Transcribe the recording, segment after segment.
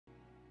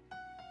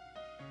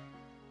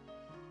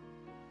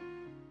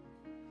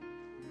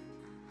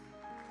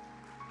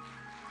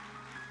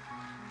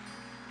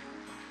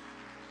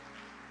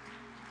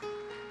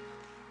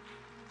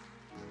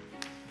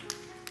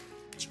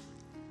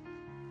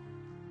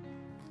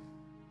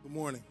Good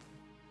morning.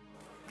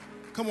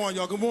 Come on,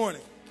 y'all. Good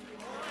morning.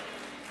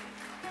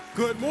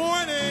 Good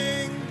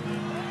morning.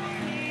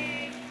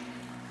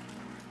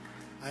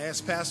 I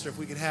asked Pastor if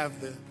we could have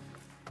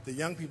the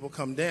young people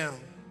come down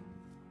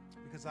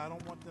because I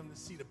don't want them to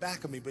see the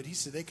back of me, but he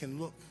said they can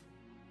look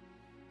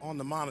on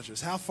the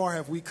monitors. How far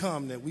have we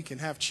come that we can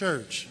have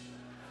church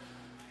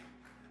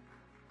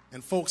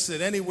and folks sit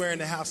anywhere in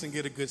the house and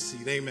get a good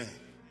seat? Amen.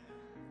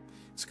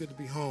 It's good to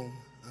be home.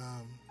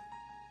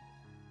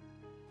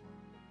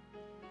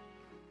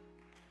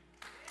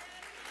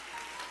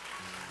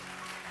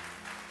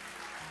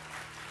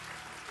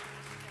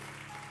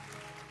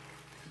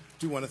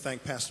 I do want to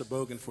thank Pastor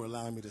Bogan for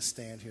allowing me to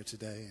stand here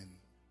today, and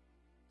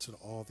to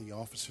all the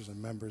officers and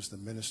members, the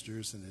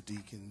ministers and the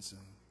deacons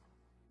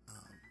and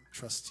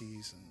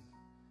trustees and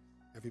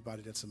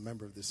everybody that's a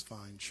member of this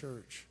fine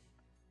church.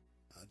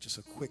 Just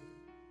a quick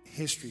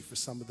history for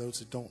some of those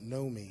that don't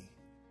know me.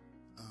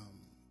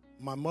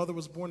 My mother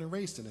was born and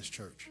raised in this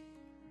church.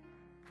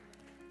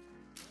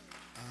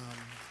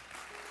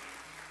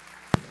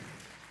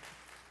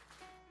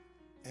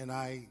 And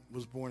I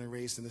was born and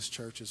raised in this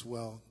church as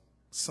well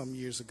some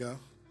years ago.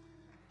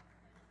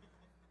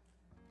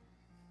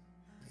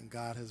 And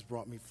God has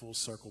brought me full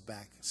circle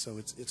back. So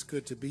it's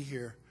good to be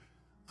here.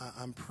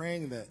 I'm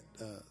praying that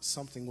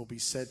something will be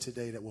said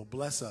today that will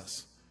bless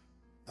us.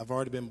 I've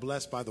already been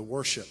blessed by the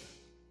worship.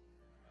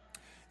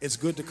 It's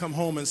good to come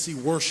home and see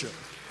worship.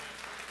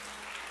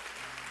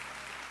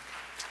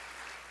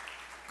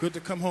 Good to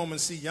come home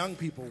and see young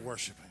people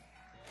worshiping.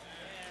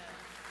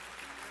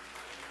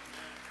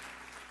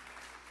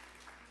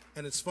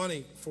 And it's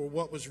funny, for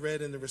what was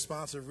read in the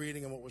responsive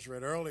reading and what was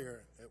read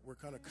earlier, we're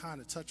going to kind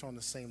of touch on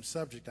the same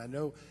subject.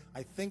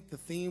 I think the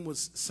theme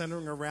was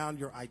centering around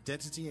your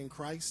identity in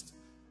Christ,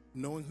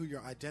 knowing who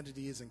your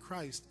identity is in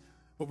Christ.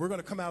 But we're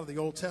going to come out of the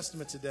Old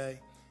Testament today,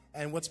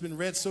 and what's been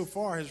read so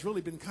far has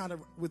really been kind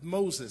of with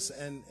Moses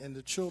and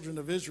the children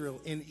of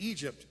Israel in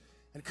Egypt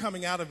and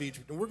coming out of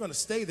Egypt. And we're going to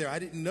stay there. I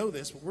didn't know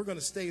this, but we're going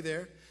to stay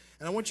there.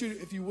 And I want you,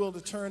 if you will,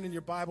 to turn in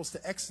your Bibles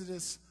to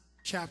Exodus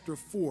chapter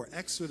 4.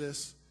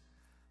 Exodus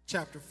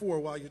chapter 4.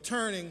 While you're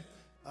turning,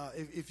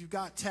 if you've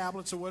got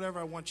tablets or whatever,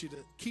 I want you to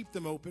keep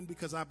them open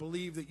because I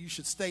believe that you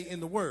should stay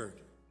in the Word.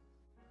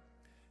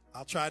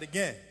 I'll try it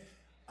again.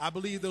 I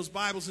believe those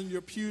Bibles in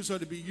your pews are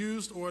to be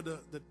used, or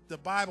the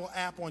Bible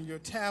app on your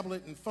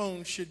tablet and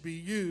phone should be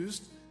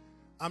used.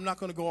 I'm not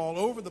going to go all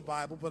over the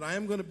Bible, but I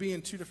am going to be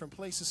in two different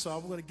places, so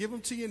I'm going to give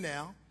them to you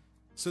now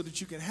so that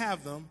you can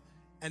have them,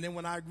 and then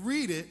when I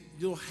read it,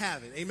 you'll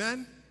have it.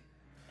 Amen?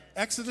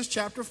 Exodus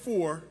chapter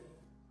 4.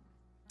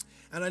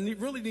 And I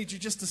really need you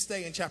just to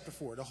stay in chapter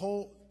 4.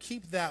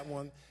 Keep that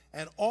one.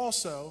 And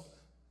also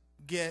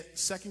get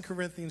 2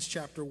 Corinthians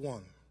chapter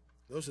 1.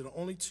 Those are the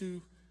only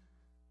two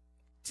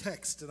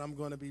texts that I'm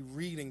going to be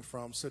reading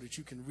from so that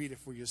you can read it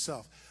for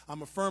yourself.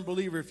 I'm a firm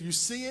believer, if you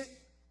see it,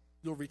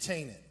 you'll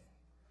retain it.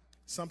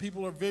 Some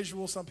people are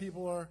visual, some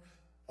people are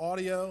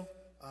audio.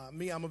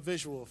 Me, I'm a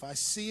visual. If I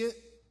see it,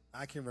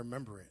 I can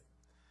remember it.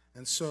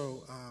 And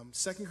so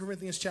 2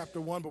 Corinthians chapter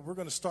 1, but we're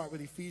going to start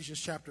with Ephesians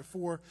chapter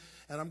 4,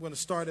 and I'm going to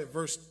start at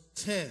verse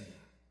 10.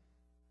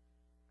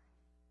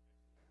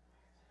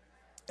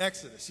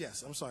 Exodus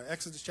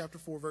chapter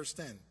 4, verse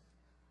 10.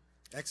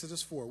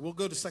 Exodus 4. We'll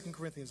go to 2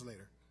 Corinthians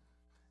later.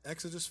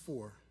 Exodus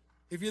 4.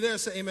 If you're there,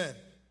 say amen.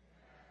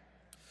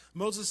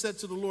 Moses said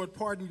to the Lord,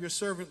 "Pardon your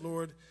servant,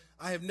 Lord.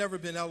 I have never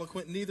been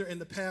eloquent, neither in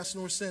the past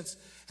nor since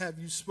have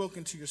you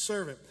spoken to your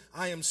servant.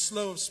 I am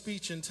slow of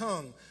speech and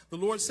tongue." The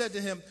Lord said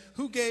to him,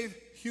 "Who gave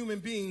human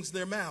beings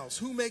their mouths?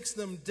 Who makes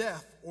them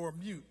deaf or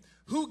mute?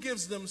 Who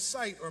gives them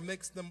sight or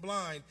makes them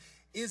blind?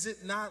 Is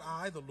it not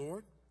I, the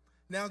Lord?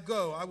 Now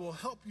go, I will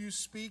help you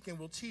speak and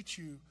will teach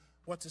you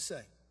what to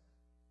say."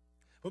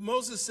 But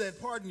Moses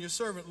said, "Pardon your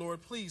servant,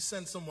 Lord. Please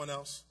send someone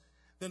else."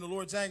 Then the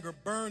Lord's anger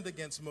burned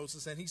against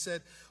Moses, and he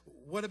said,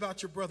 "What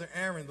about your brother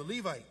Aaron, the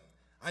Levite?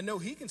 I know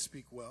he can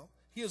speak well.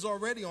 He is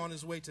already on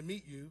his way to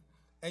meet you,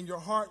 and your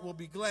heart will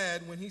be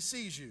glad when he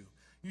sees you.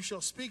 You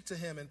shall speak to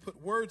him and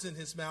put words in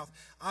his mouth.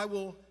 I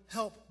will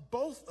help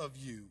both of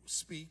you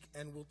speak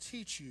and will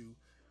teach you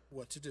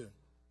what to do.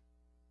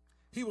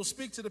 He will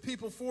speak to the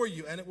people for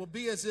you, and it will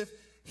be as if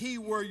he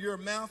were your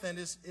mouth and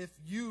as if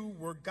you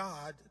were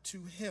God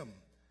to him.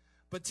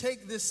 But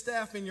take this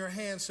staff in your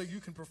hand so you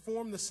can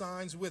perform the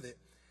signs with it."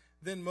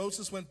 Then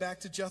Moses went back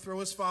to Jethro,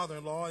 his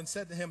father-in-law, and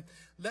said to him,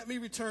 "Let me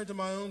return to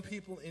my own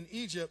people in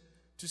Egypt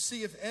to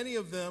see if any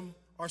of them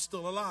are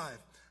still alive."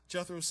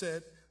 Jethro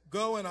said,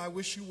 "Go, and I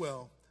wish you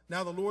well."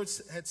 Now the Lord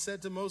had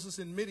said to Moses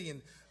in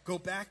Midian, "Go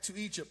back to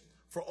Egypt,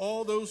 for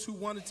all those who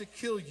wanted to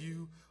kill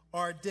you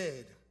are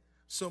dead."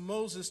 So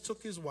Moses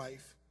took his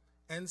wife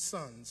and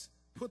sons,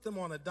 put them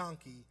on a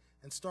donkey,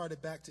 and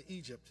started back to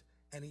Egypt,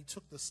 and he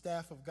took the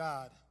staff of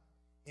God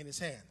in his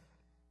hand.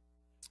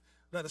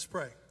 Let us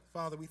pray.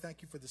 Father, we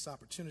thank you for this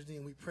opportunity,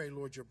 and we pray,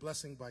 Lord, your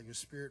blessing by your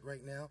Spirit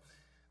right now,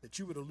 that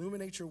you would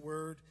illuminate your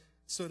word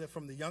so that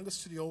from the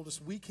youngest to the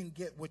oldest, we can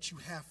get what you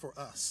have for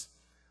us.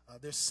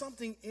 There's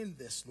something in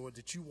this, Lord,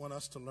 that you want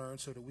us to learn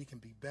so that we can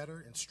be better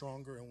and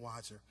stronger and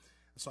wiser.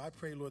 So I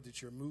pray, Lord,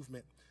 that your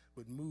movement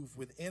would move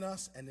within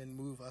us and then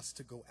move us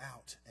to go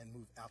out and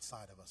move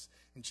outside of us.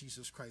 In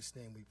Jesus Christ's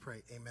name we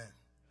pray, amen.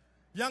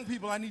 Young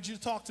people, I need you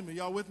to talk to me.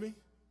 Y'all with me?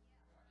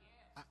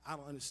 I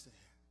don't understand.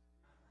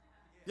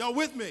 Y'all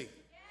with me?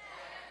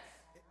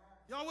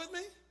 Y'all with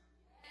me?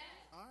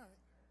 All right.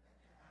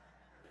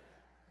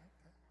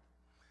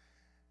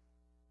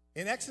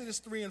 In Exodus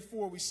 3 and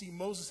 4, we see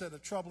Moses at a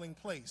troubling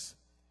place.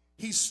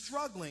 He's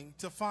struggling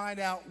to find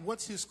out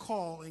what's his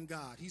call in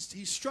God.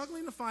 He's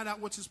struggling to find out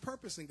what's his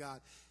purpose in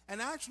God.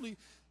 And actually,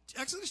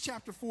 Exodus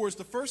chapter 4 is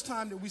the first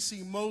time that we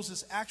see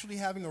Moses actually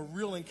having a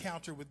real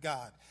encounter with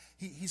God.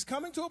 He's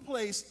coming to a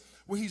place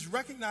where he's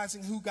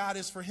recognizing who God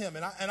is for him.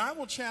 And I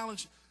will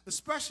challenge,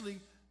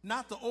 especially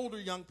not the older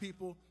young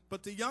people,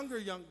 but the younger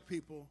young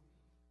people,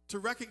 to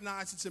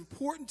recognize it's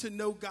important to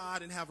know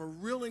God and have a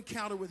real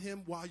encounter with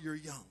him while you're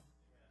young.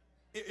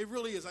 It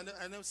really is. I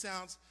know it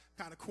sounds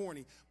kind of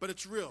corny, but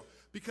it's real.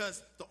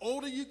 Because the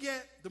older you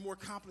get, the more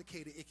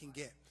complicated it can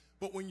get.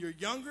 But when you're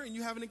younger and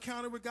you have an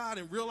encounter with God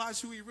and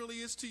realize who he really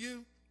is to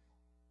you,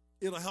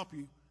 it'll help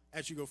you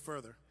as you go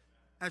further,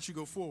 as you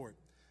go forward.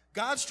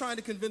 God's trying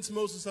to convince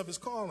Moses of his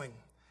calling.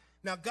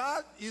 Now,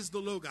 God is the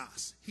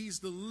Logos. He's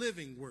the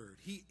living word.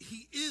 He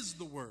is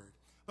the word.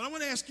 But I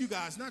want to ask you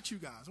guys, not you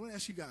guys, I want to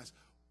ask you guys,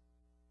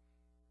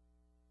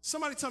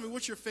 somebody tell me,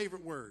 what's your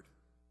favorite word?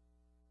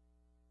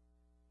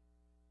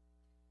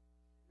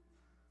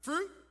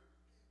 Fruit?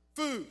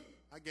 Food.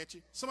 I get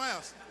you. Somebody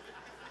else.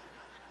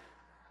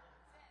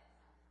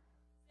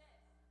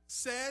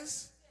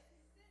 Says?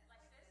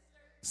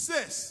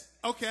 Sis.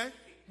 Okay.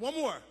 One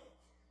more.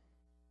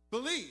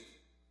 Believe.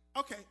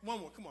 Okay. One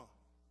more. Come on.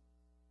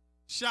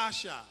 Sha.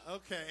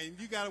 Okay. And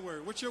you got a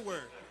word. What's your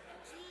word?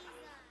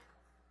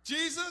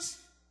 Jesus.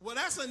 Jesus? Well,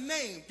 that's a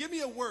name. Give me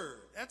a word.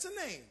 That's a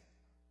name.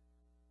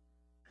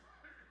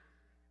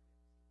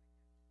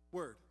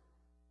 Word.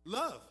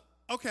 Love.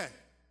 Okay.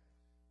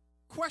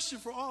 Question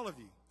for all of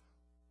you.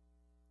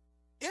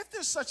 If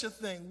there's such a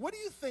thing, what do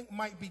you think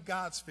might be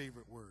God's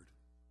favorite word?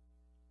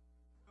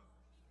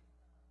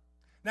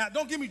 Now,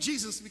 don't give me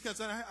Jesus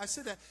because I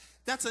said that.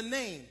 That's a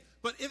name.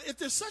 But if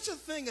there's such a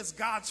thing as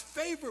God's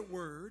favorite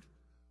word,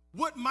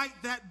 what might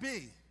that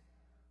be?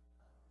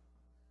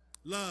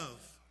 Love.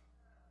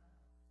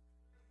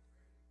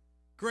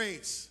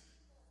 Grace.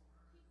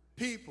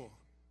 People.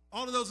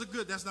 All of those are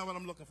good. That's not what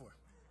I'm looking for.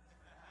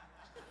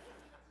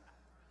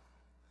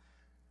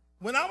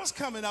 When I was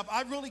coming up,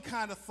 I really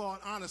kind of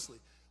thought, honestly,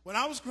 when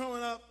I was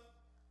growing up,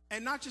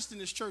 and not just in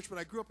this church, but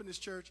I grew up in this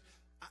church,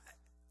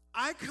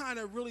 I kind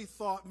of really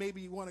thought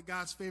maybe one of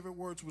God's favorite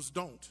words was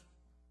don't.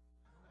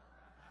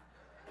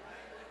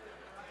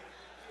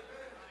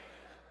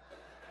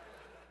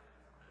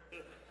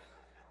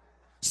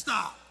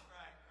 Stop.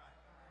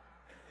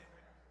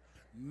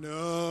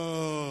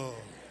 No.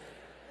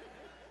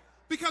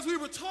 Because we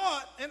were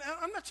taught, and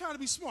I'm not trying to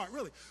be smart,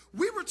 really.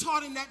 We were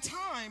taught in that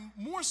time,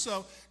 more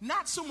so,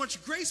 not so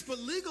much grace, but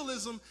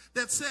legalism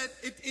that said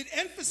it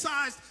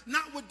emphasized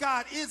not what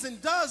God is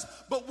and does,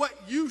 but what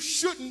you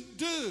shouldn't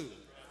do.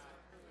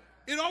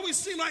 It always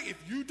seemed like if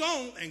you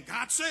don't, and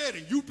God said,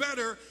 and you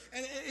better,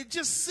 and it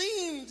just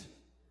seemed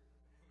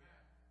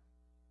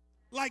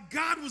like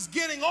God was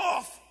getting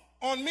off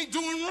on me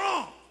doing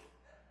wrong.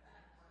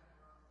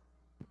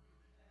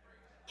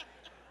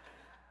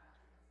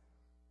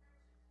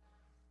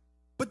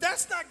 But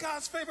that's not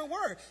God's favorite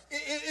word.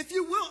 If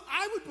you will,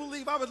 I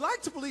would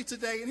like to believe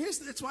today, and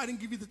that's why I didn't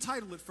give you the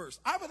title at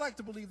first. I would like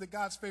to believe that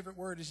God's favorite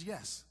word is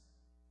yes.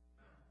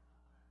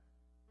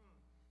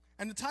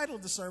 And the title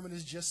of the sermon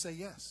is Just Say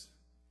Yes.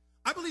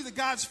 I believe that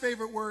God's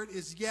favorite word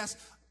is yes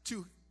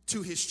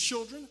to his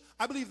children.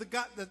 I believe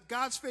that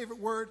God's favorite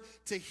word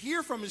to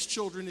hear from his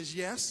children is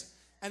yes,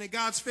 and that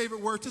God's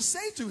favorite word to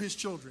say to his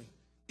children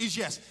is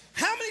yes.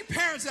 How many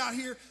parents out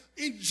here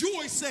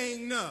enjoy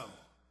saying no?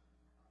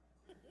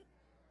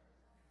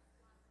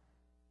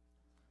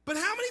 But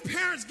how many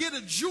parents get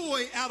a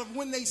joy out of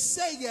when they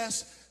say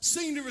yes,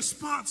 seeing the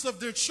response of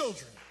their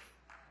children?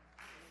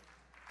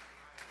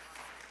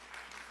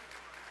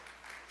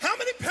 How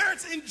many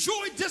parents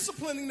enjoy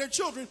disciplining their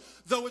children,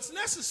 though it's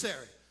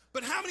necessary?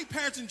 But how many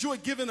parents enjoy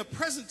giving a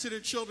present to their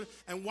children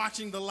and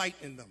watching the light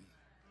in them?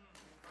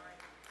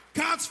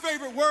 God's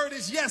favorite word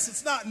is yes.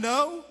 It's not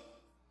no.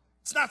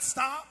 It's not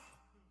stop.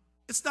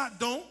 It's not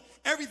don't.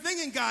 Everything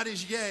in God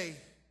is yay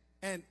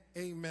and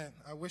amen.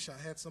 I wish I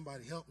had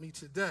somebody help me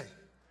today.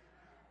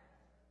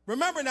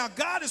 Remember now,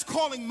 God is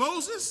calling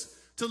Moses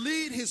to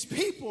lead his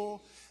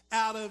people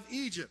out of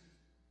Egypt.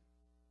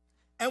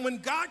 And when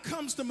God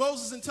comes to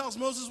Moses and tells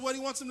Moses what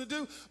he wants him to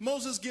do,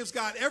 Moses gives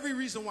God every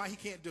reason why he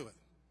can't do it.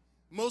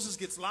 Moses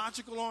gets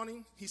logical on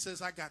him. He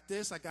says, I got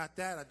this, I got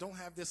that, I don't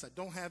have this, I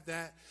don't have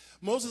that.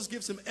 Moses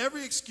gives him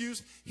every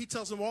excuse. He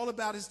tells him all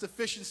about his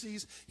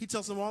deficiencies. He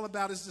tells him all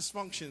about his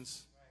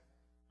dysfunctions.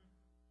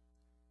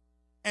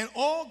 And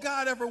all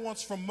God ever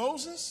wants from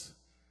Moses,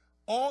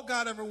 all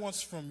God ever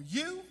wants from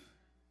you,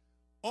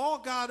 all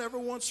God ever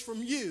wants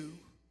from you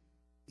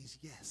is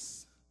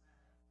yes.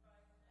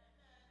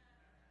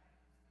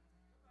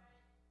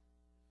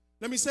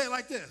 Let me say it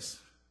like this.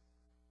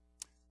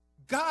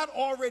 God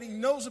already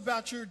knows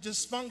about your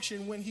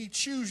dysfunction when he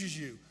chooses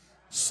you.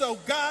 So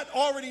God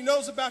already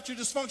knows about your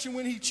dysfunction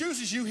when he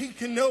chooses you. He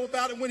can know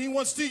about it when he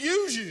wants to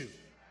use you.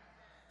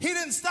 He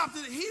didn't stop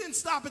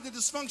at the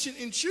dysfunction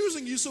in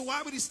choosing you, so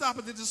why would he stop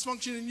at the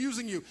dysfunction in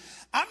using you?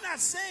 I'm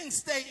not saying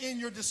stay in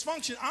your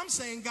dysfunction. I'm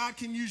saying God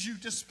can use you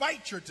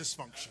despite your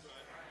dysfunction.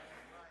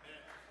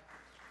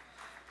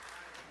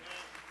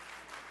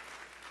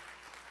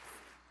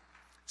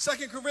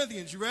 Second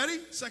Corinthians, you ready?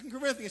 2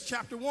 Corinthians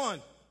chapter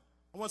 1.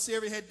 I want to see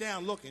every head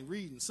down, looking,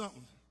 reading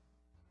something.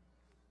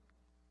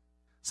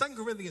 2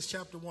 Corinthians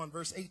chapter 1,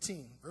 verse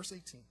 18. Verse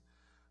 18.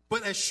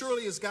 But as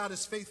surely as God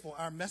is faithful,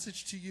 our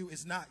message to you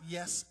is not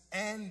yes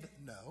and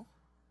no.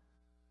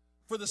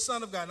 For the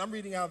Son of God, and I'm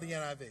reading out of the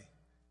NIV.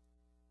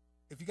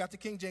 If you got the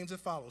King James, it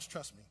follows,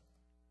 trust me.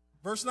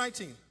 Verse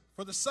 19.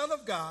 For the Son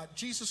of God,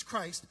 Jesus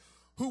Christ,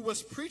 who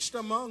was preached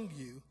among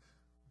you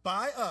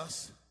by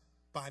us,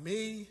 by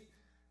me,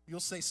 you'll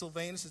say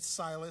Silvanus, it's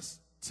Silas,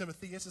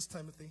 Timotheus, it's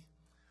Timothy,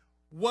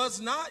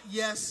 was not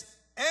yes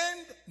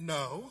and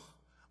no,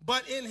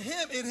 but in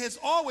him it has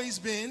always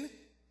been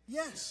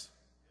yes.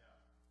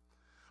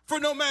 For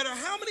no matter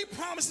how many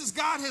promises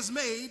God has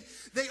made,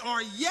 they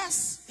are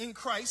yes in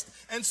Christ,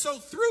 and so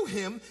through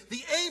him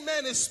the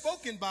amen is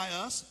spoken by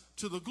us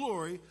to the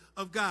glory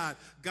of God.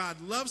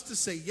 God loves to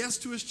say yes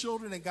to his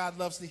children, and God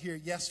loves to hear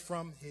yes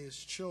from his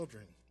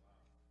children.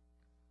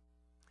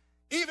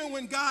 Even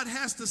when God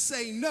has to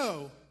say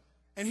no,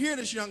 and hear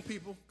this, young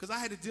people, because I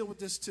had to deal with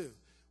this too.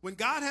 When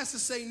God has to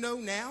say no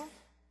now,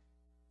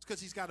 it's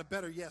because he's got a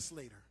better yes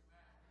later.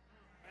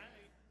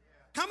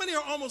 How many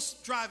are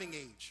almost driving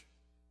age?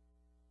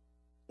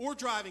 Or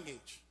driving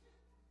age?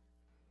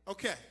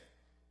 Okay.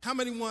 How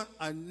many want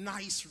a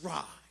nice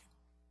ride?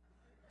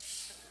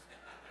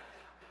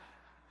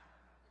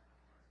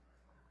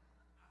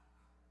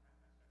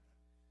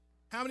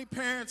 How many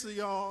parents of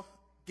y'all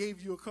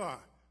gave you a car?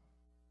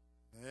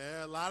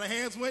 Yeah, a lot of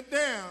hands went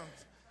down.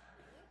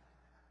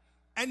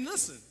 And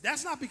listen,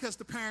 that's not because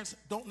the parents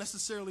don't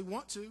necessarily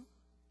want to.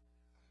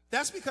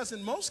 That's because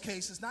in most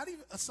cases, not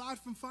even aside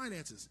from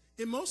finances,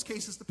 in most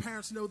cases the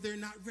parents know they're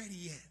not ready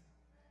yet.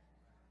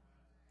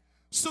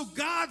 So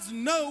God's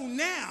no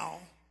now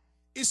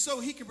is so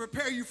he can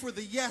prepare you for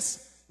the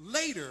yes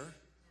later,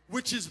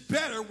 which is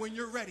better when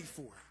you're ready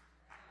for it.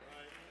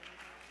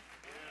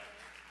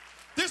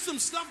 There's some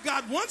stuff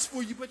God wants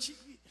for you, but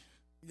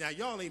now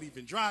y'all ain't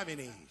even driving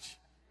age.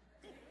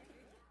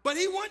 But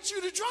he wants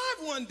you to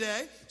drive one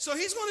day, so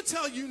he's going to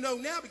tell you no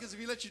now, because if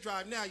he lets you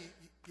drive now,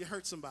 you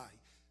hurt somebody.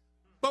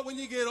 But when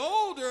you get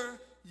older,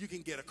 you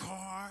can get a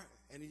car,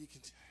 and then you can...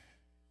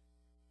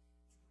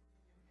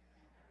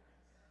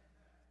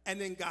 And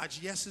then God's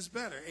yes is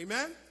better.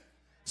 Amen?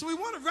 So we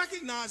want to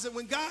recognize that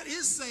when God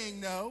is saying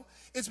no,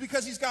 it's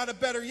because he's got a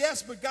better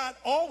yes, but God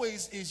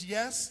always is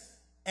yes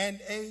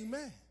and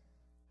amen.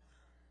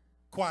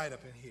 Quiet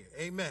up in here.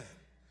 Amen.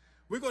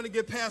 We're going to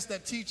get past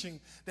that teaching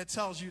that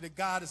tells you that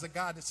God is a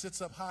God that sits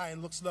up high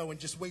and looks low and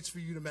just waits for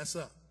you to mess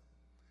up.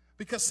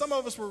 Because some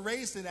of us were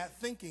raised in that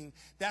thinking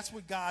that's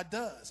what God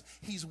does.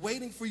 He's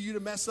waiting for you to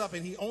mess up,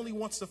 and he only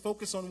wants to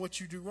focus on what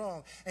you do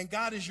wrong. And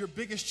God is your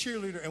biggest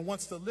cheerleader and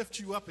wants to lift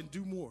you up and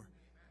do more.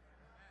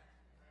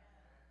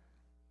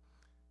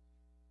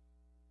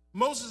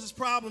 Moses'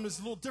 problem is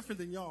a little different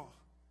than y'all.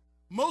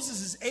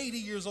 Moses is 80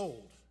 years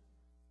old.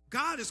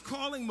 God is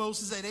calling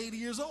Moses at 80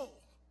 years old.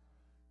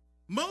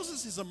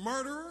 Moses is a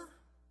murderer.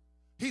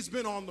 He's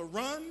been on the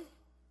run.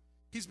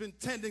 He's been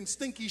tending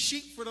stinky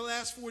sheep for the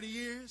last 40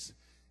 years.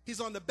 He's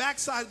on the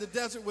backside of the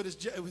desert with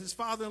his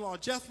father-in-law,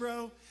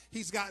 Jethro.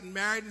 He's gotten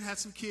married and had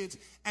some kids.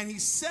 And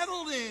he's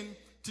settled in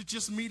to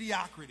just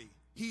mediocrity.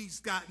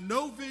 He's got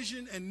no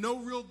vision and no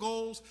real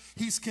goals.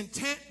 He's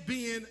content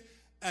being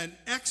an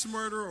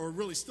ex-murderer, or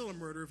really still a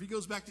murderer. If he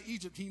goes back to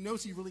Egypt, he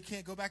knows he really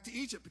can't go back to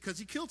Egypt because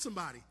he killed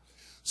somebody.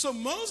 So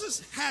Moses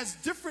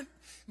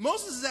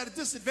is at a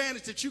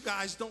disadvantage that you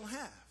guys don't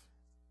have.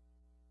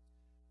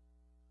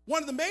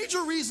 One of the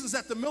major reasons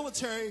that the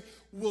military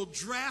will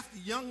draft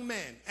young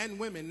men and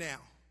women now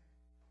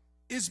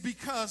is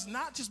because,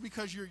 not just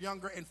because you're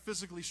younger and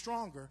physically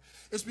stronger,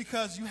 it's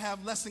because you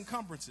have less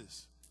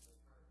encumbrances.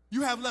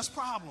 You have less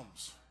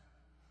problems.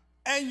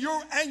 And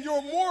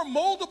you're more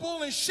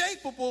moldable and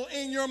shapeable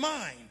in your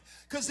mind.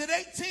 Because at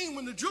 18,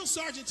 when the drill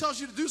sergeant tells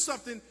you to do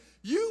something,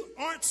 you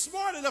aren't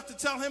smart enough to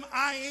tell him,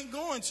 I ain't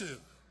going to.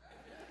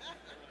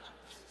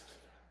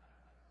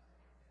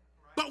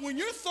 But when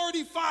you're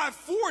 35,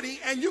 40,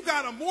 and you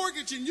got a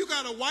mortgage, and you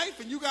got a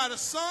wife, and you got a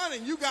son,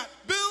 and you got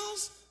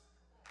bills,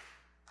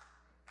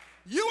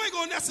 you ain't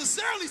going to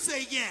necessarily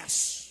say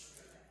yes.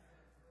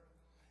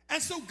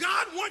 And so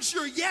God wants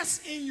your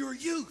yes in your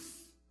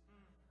youth.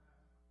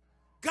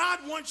 God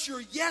wants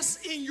your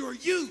yes in your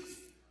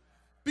youth.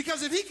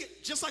 Because if he can,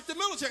 just like the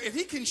military, if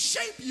he can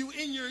shape you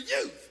in your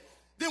youth,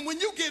 then when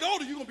you get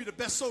older, you're going to be the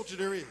best soldier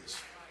there is.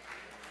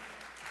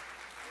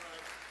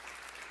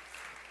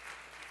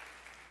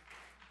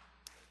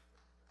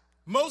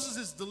 Moses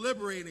is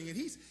deliberating, and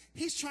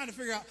he's trying to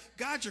figure out,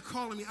 God, you're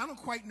calling me. I don't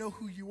quite know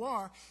who you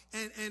are,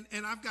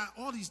 and I've got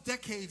all these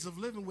decades of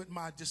living with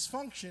my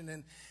dysfunction,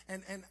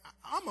 and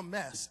I'm a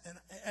mess,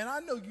 and I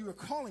know you are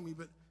calling me,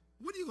 but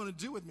what are you going to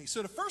do with me?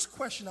 So the first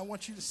question I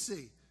want you to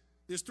see,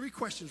 there's 3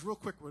 questions real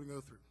quick we're going to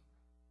go through.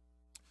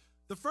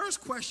 The first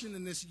question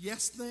in this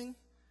yes thing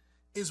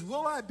is,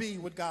 will I be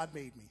what God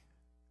made me?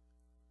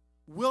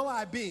 Will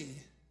I be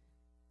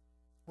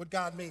what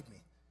God made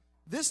me?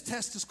 This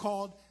test is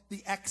called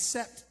the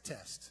accept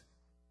test,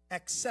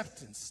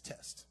 acceptance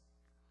test.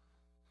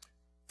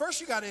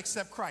 First, you got to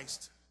accept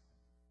Christ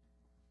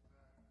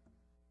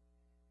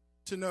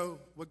to know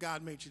what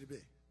God made you to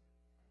be.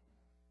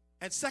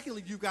 And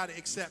secondly, you've got to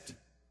accept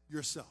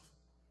yourself.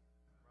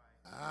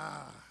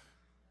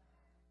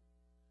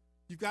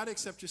 You've got to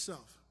accept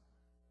yourself.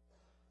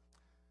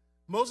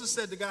 Moses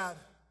said to God,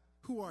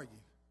 who are you?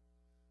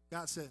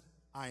 God said,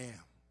 I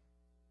am.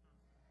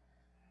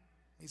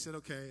 He said,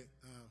 okay.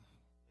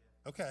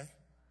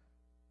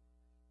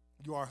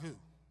 You are who?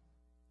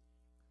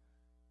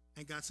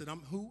 And God said,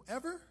 I'm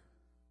whoever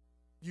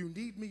you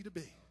need me to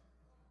be.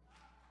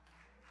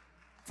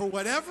 For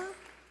whatever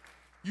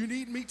you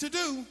need me to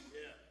do,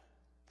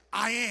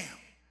 I am.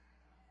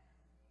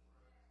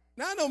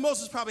 Now, I know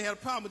Moses probably had a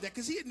problem with that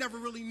because he had never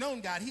really known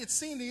God. He had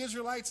seen the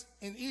Israelites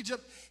in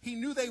Egypt. He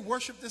knew they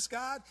worshiped this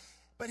God.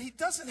 But he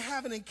doesn't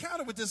have an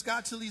encounter with this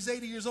God till he's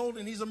 80 years old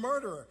and he's a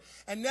murderer.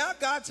 And now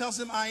God tells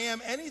him, I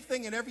am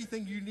anything and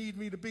everything you need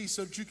me to be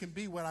so that you can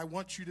be what I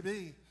want you to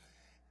be.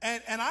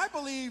 And I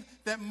believe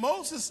that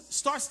Moses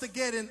starts to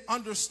get an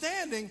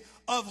understanding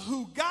of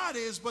who God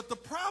is, but the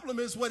problem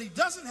is what he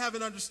doesn't have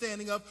an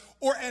understanding of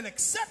or an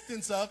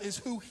acceptance of is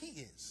who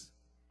he is.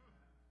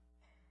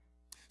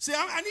 See,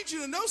 I need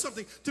you to know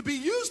something. To be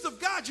used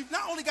of God, you've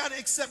not only got to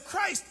accept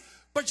Christ,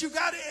 but you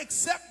got to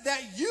accept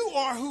that you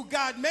are who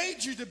God made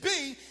you to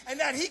be and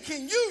that he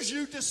can use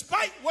you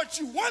despite what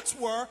you once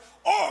were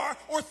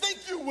or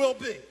think you will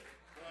be.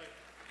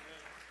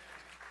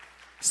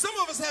 Some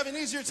of us have an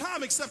easier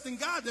time accepting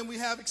God than we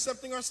have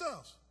accepting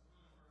ourselves.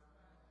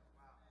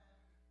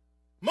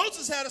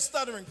 Moses had a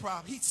stuttering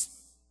problem. He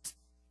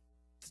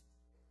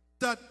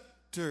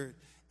stuttered.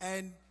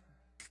 And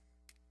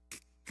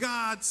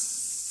God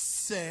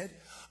said,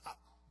 I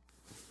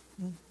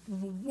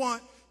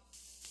want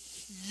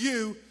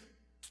you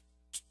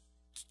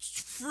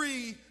to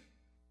free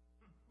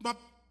my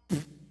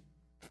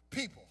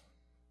people.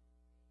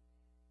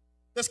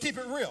 Let's keep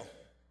it real.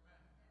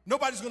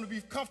 Nobody's going to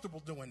be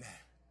comfortable doing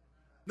that.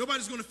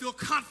 Nobody's going to feel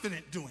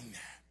confident doing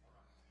that.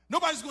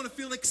 Nobody's going to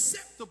feel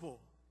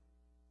acceptable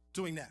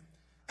doing that.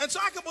 And so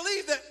I can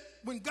believe that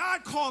when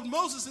God called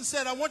Moses and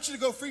said, I want you to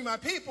go free my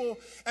people,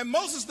 and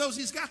Moses knows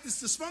he's got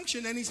this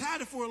dysfunction and he's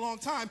had it for a long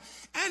time,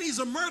 and he's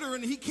a murderer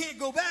and he can't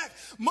go back,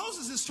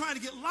 Moses is trying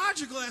to get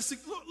logical as to,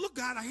 look,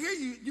 God, I hear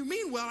you. You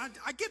mean well.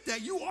 I get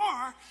that. You're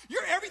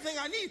everything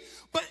I need.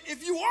 But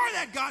if you are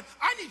that God,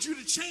 I need you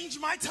to change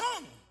my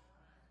tongue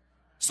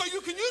so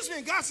you can use me.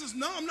 And God says,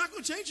 no, I'm not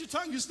going to change your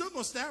tongue. You're still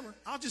going to stammer.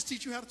 I'll just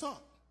teach you how to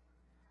talk.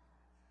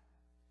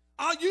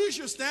 I'll use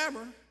your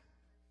stammer.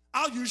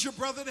 I'll use your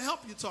brother to help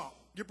you talk.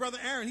 Your brother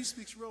Aaron, he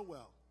speaks real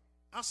well.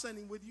 I'll send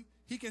him with you.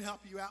 He can help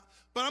you out.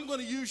 But I'm going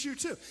to use you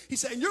too. He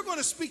said, and you're going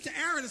to speak to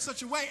Aaron in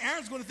such a way,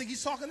 Aaron's going to think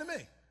he's talking to me.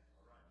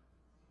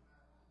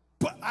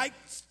 But I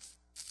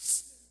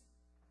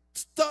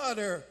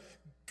stutter,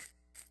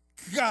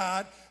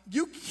 God,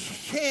 you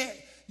can't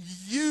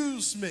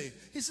use me.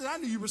 He said, I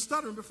knew you were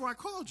stuttering before I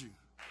called you.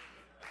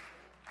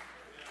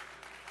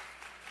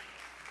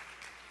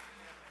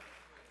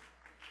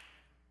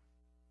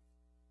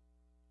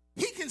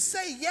 He can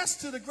say yes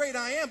to the great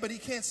I am, but he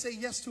can't say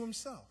yes to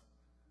himself.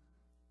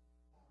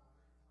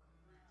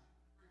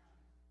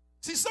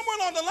 See, somewhere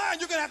along the line,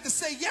 you're going to have to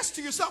say yes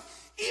to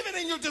yourself, even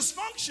in your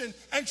dysfunction,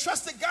 and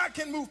trust that God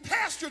can move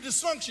past your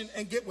dysfunction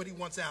and get what he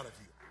wants out of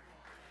you.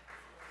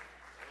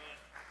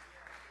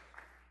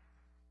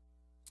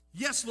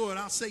 Yes, Lord,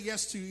 I'll say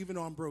yes to you even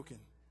though I'm broken.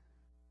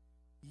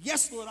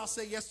 Yes, Lord, I'll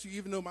say yes to you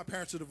even though my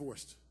parents are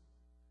divorced.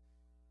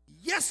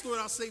 Yes, Lord,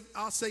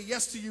 I'll say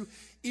yes to you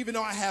even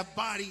though I have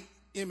body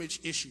image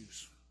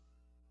issues.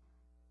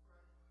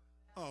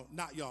 Oh,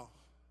 not y'all.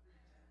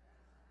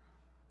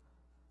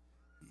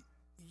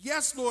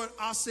 Yes, Lord,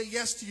 I'll say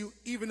yes to you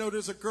even though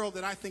there's a girl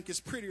that I think is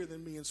prettier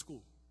than me in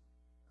school.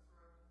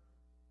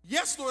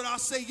 Yes, Lord, I'll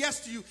say yes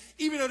to you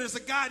even though there's a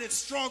guy that's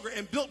stronger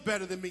and built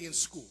better than me in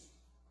school.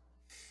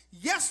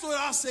 Yes, Lord,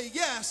 I'll say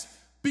yes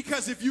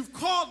because if you've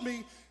called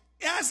me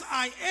as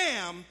I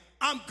am,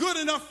 I'm good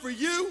enough for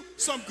you,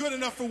 so I'm good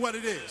enough for what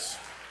it is.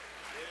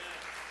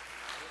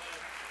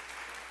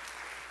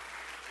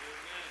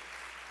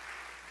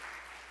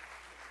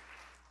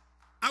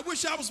 I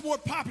wish I was more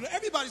popular.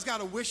 Everybody's got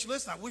a wish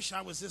list. I wish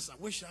I was this. I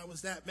wish I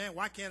was that. Man,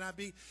 why can't I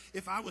be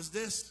if I was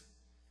this?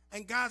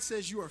 And God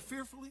says you are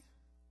fearfully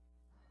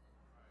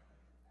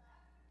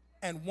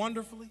and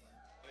wonderfully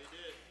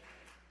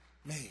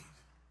made,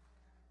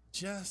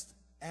 just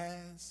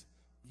as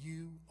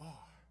you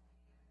are.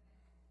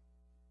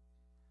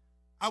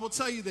 I will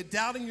tell you that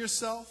doubting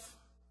yourself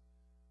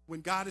when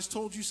God has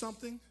told you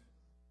something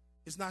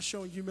is not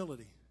showing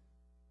humility.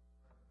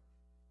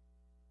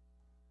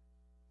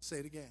 Say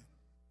it again.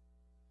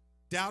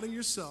 Doubting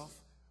yourself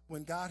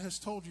when God has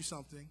told you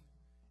something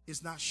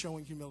is not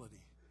showing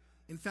humility.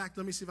 In fact,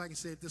 let me see if I can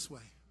say it this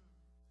way.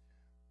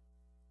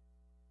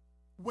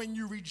 When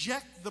you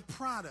reject the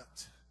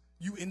product,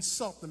 you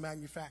insult the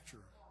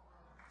manufacturer.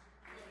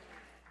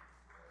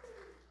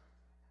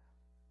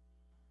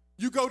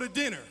 You go to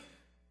dinner.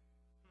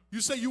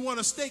 You say you want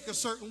a steak a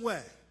certain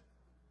way.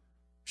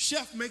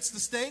 Chef makes the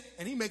steak,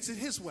 and he makes it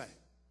his way.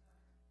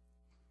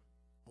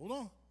 Hold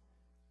on.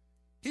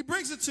 He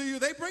brings it to you,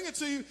 they bring it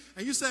to you,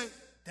 and you say,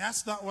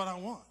 that's not what I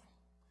want.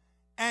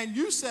 And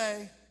you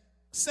say,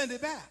 send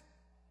it back.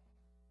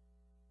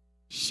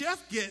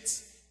 Chef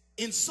gets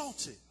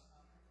insulted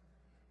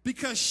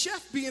because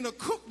chef, being a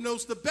cook,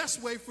 knows the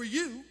best way for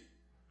you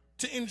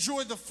to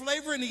enjoy the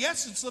flavor and the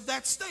essence of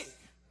that steak.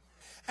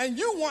 And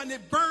you want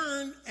it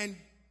burned and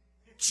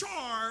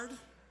charred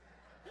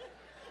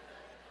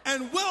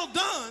and well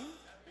done,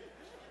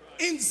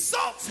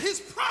 insults his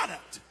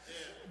product.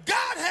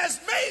 God has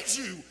made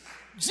you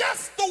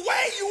just the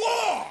way you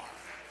are.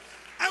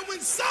 And when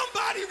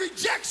somebody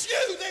rejects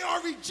you, they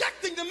are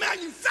rejecting the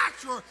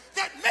manufacturer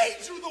that made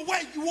you the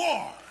way you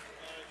are.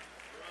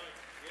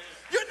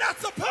 You're not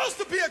supposed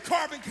to be a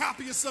carbon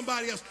copy of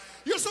somebody else.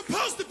 You're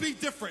supposed to be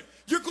different.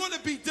 You're going to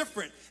be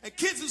different. And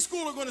kids in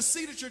school are going to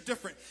see that you're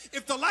different.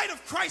 If the light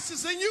of Christ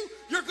is in you,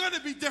 you're going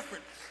to be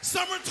different.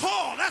 Some are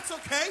tall, that's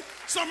okay.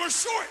 Some are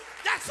short,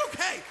 that's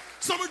okay.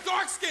 Some are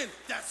dark-skinned,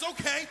 that's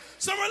okay.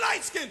 Some are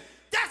light-skinned,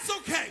 that's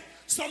okay.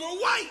 Some are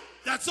white,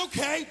 that's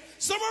okay.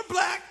 Some are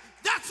black,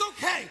 that's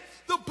okay.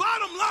 The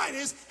bottom line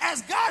is,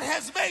 as God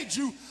has made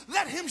you,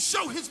 let him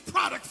show his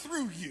product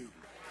through you.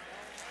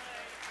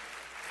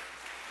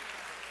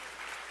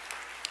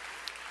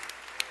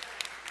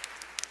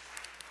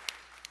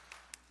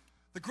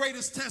 The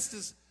greatest test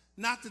is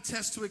not the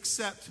test to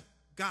accept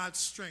God's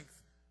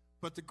strength,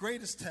 but the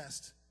greatest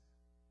test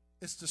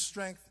is the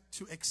strength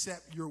to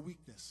accept your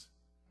weakness.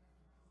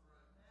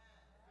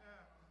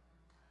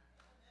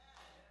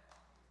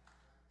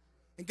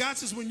 And God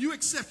says, when you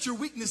accept your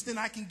weakness, then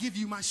I can give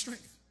you my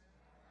strength.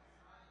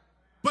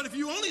 But if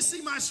you only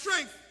see my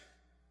strength,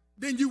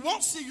 then you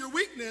won't see your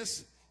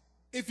weakness.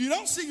 If you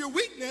don't see your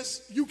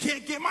weakness, you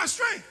can't get my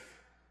strength.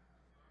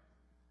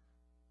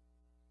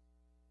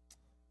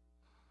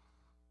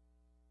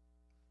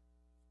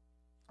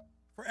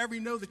 For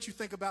every no that you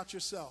think about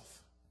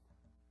yourself,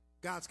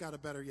 God's got a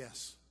better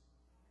yes.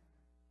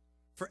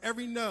 For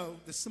every no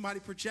that somebody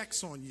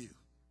projects on you,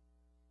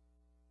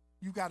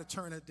 you got to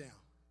turn it down.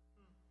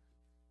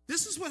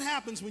 This is what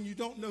happens when you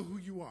don't know who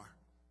you are.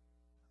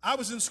 I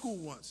was in school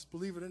once,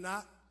 believe it or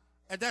not.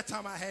 At that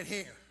time, I had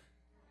hair.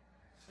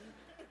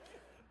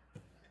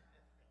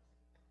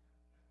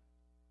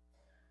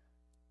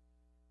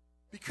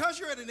 Because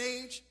you're at an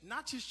age,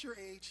 not just your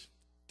age,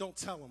 don't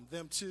tell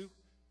them too,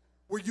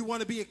 where you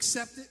want to be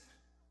accepted.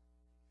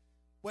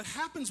 What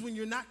happens when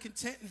you're not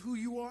content in who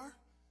you are?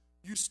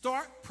 You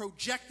start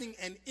projecting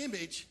an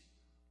image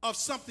of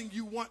something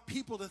you want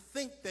people to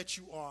think that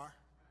you are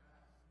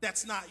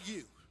that's not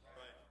you.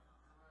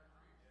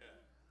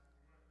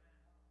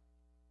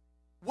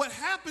 What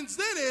happens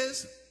then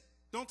is,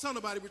 don't tell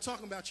nobody we're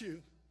talking about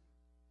you.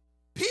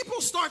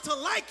 People start to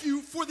like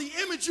you for the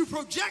image you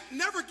project,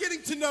 never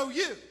getting to know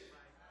you.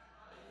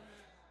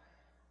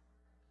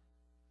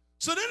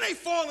 So then they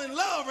fall in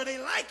love or they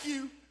like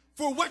you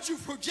for what you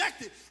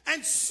projected.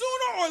 And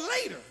sooner or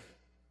later,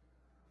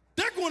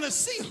 they're going to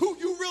see who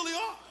you really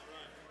are.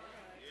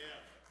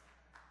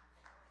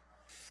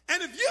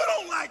 And if you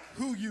don't like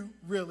who you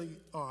really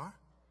are,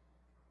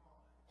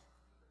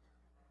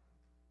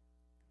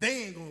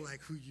 they ain't going to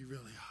like who you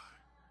really are.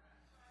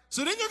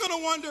 So then you're going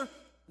to wonder,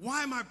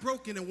 why am I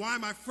broken and why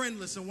am I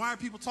friendless and why are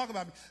people talking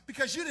about me?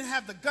 Because you didn't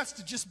have the guts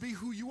to just be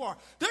who you are.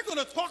 They're going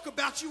to talk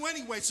about you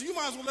anyway, so you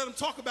might as well let them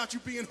talk about you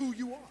being who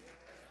you are.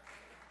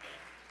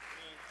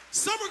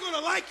 Some are going to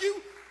like you,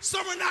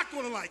 some are not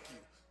going to like you.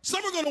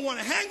 Some are going to want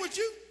to hang with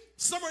you,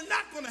 some are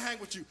not going to hang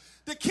with you.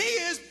 The key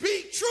is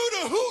be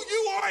true to who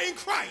you are in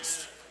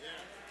Christ.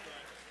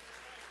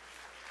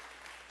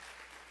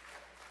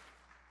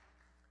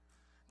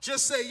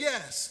 Just say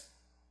yes.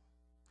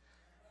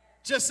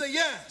 Just say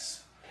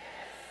yes.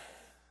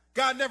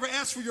 God never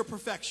asked for your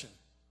perfection.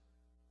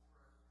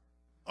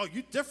 Oh,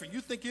 you different.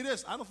 You think it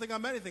is. I don't think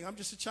I'm anything. I'm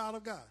just a child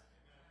of God.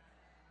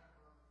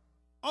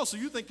 Oh, so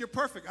you think you're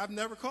perfect. I've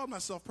never called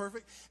myself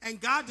perfect. And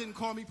God didn't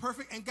call me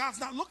perfect. And God's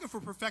not looking for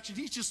perfection.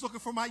 He's just looking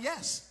for my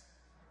yes.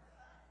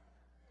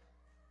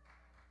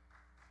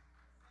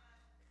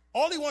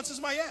 All he wants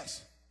is my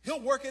yes. He'll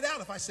work it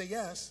out if I say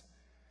yes.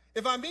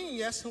 If I mean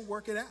yes, he'll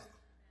work it out.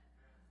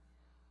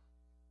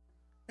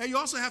 Now, you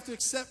also have to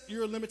accept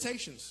your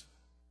limitations.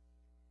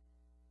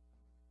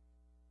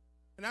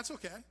 And that's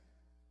okay.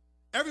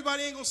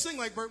 Everybody ain't going to sing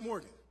like Burt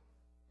Morgan.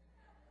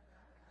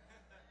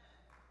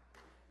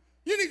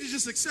 You need to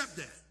just accept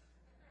that.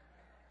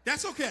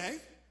 That's okay.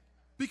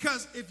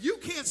 Because if you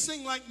can't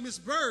sing like Miss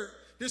Bird,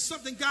 there's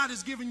something God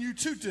has given you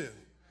to do.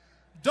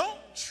 Don't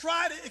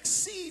try to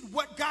exceed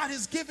what God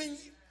has given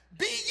you.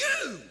 Be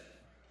you.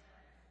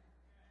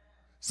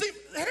 See,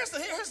 here's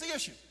the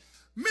issue.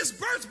 Miss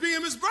Bird's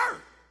being Miss Bird.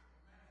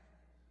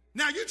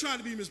 Now you're trying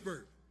to be Miss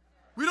Bird.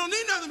 We don't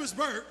need another Miss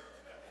Bird.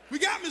 We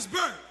got Miss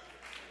Bird.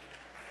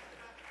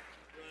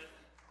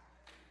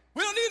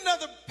 We don't need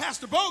another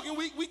Pastor Bogan.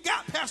 We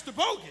got Pastor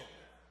Bogan.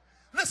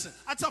 Listen,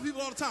 I tell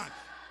people all the time,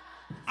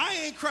 I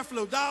ain't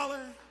Creflo Dollar.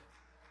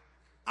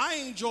 I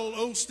ain't Joel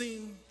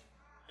Osteen.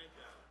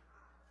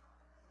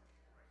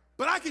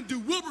 But I can do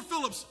Wilbur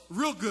Phillips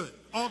real good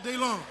all day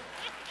long.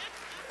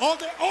 All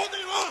day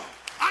long.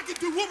 I can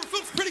do Wilbur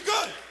Phillips pretty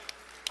good.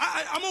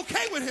 I'm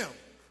okay with him.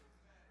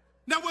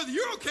 Now, whether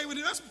you're okay with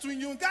it, that's between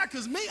you and God,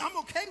 because me, I'm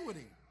okay with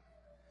him.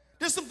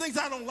 There's some things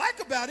I don't like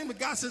about him, but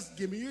God says,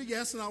 give me your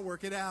yes and I'll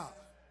work it out.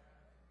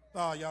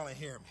 Oh, y'all ain't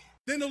hearing me.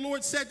 Then the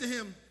Lord said to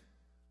him,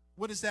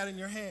 what is that in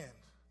your hand?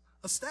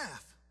 A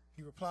staff,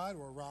 he replied,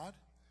 or a rod.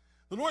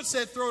 The Lord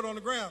said, throw it on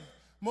the ground.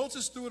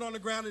 Moses threw it on the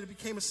ground and it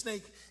became a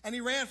snake, and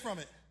he ran from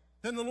it.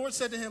 Then the Lord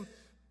said to him,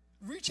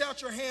 reach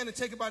out your hand and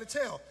take it by the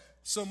tail.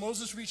 So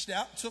Moses reached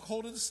out, took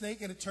hold of the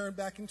snake, and it turned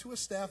back into a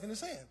staff in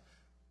his hand.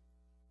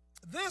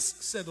 This,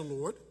 said the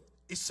Lord,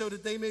 is so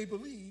that they may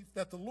believe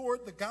that the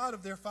Lord, the God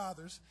of their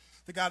fathers,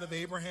 the God of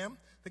Abraham,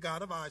 the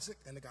God of Isaac,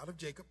 and the God of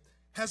Jacob,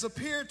 has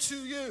appeared to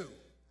you.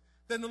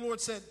 Then the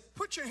Lord said,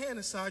 put your hand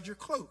inside your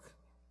cloak.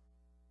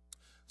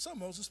 So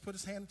Moses put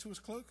his hand into his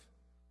cloak.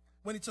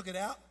 When he took it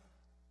out,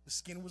 the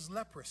skin was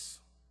leprous.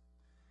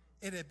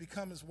 It had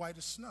become as white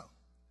as snow.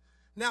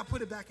 Now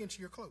put it back into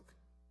your cloak,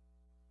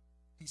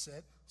 he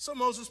said. So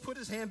Moses put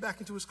his hand back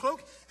into his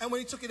cloak, and when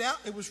he took it out,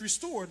 it was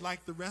restored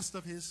like the rest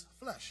of his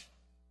flesh.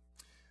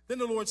 Then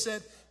the Lord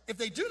said, if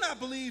they do not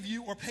believe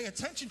you or pay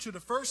attention to the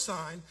first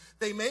sign,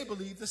 they may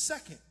believe the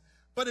second.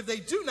 But if they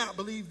do not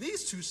believe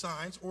these two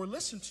signs or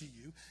listen to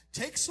you,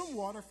 take some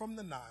water from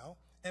the Nile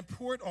and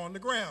pour it on the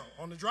ground,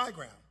 on the dry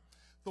ground.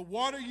 The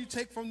water you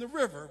take from the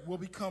river will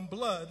become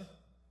blood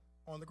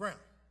on the ground.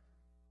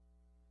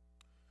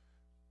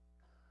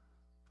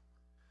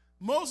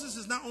 Moses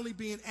is not only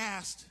being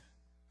asked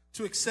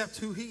to accept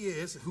who he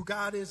is, who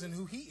God is and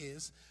who he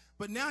is,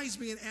 but now he's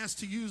being asked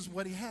to use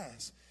what he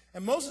has.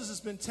 And Moses has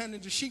been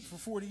tending to sheep for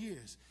 40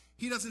 years.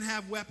 He doesn't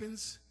have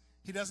weapons.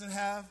 He doesn't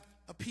have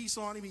a piece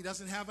on him. He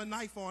doesn't have a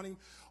knife on him.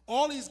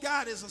 All he's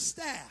got is a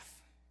staff.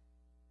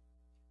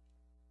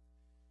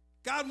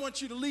 God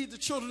wants you to lead the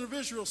children of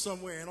Israel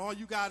somewhere, and all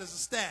you got is a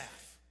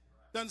staff.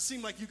 Doesn't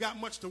seem like you got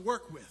much to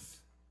work with.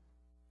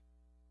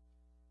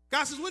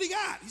 God says, what do you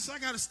got? He said, I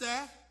got a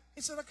staff.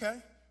 He said, okay,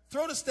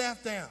 throw the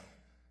staff down.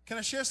 Can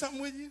I share something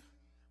with you?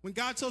 When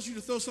God tells you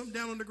to throw something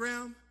down on the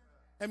ground,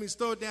 that means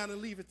throw it down and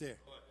leave it there.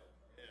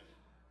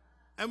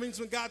 That means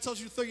when God tells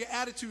you to throw your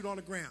attitude on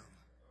the ground.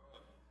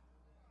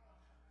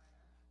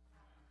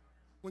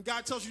 When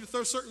God tells you to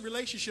throw certain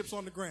relationships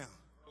on the ground.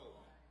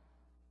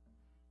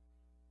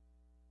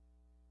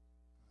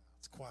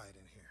 It's quiet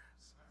in here.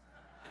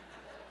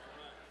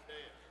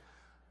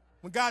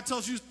 When God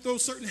tells you to throw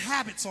certain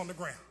habits on the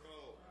ground.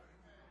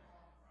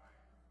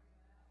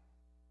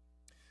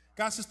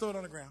 God says throw it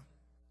on the ground.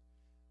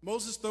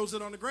 Moses throws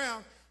it on the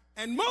ground,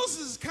 and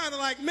Moses is kind of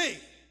like me.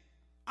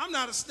 I'm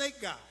not a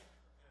snake guy.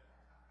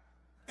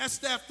 That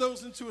staff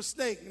throws into a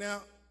snake.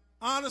 Now,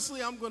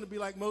 honestly, I'm going to be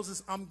like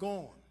Moses, I'm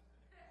gone.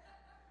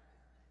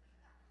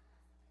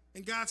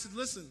 And God said,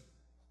 listen,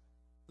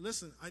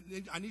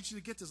 I need you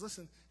to get this.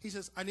 Listen, he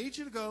says, I need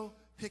you to go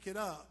pick it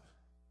up,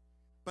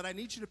 but I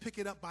need you to pick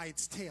it up by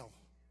its tail.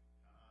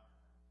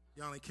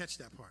 Y'all ain't catch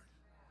that part.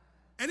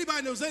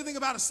 Anybody knows anything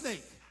about a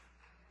snake?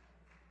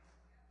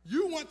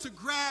 You want to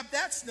grab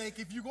that snake,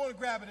 if you're going to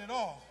grab it at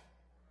all,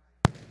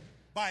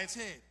 by its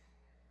head.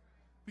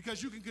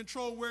 Because you can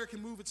control where it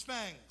can move its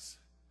fangs.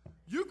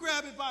 You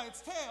grab it by its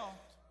tail,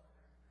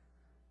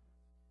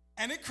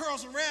 and it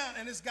curls around,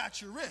 and it's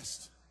got your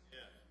wrist. Yeah.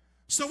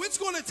 So it's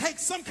going to take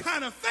some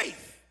kind of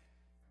faith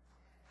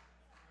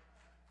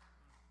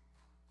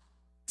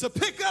to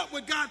pick up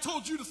what God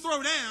told you to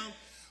throw down,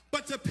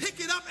 but to pick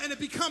it up and it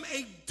become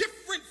a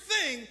different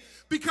thing.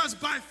 Because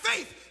by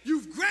faith,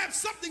 you've grabbed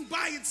something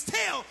by its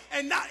tail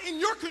and not in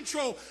your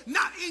control,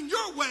 not in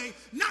your way,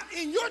 not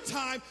in your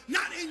time,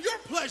 not in your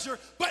pleasure,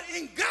 but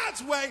in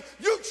God's way.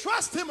 You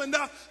trust him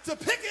enough to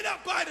pick it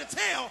up by the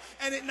tail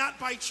and it not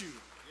bite you.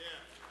 Yeah.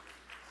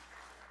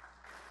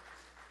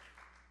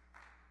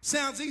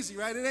 Sounds easy,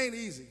 right? It ain't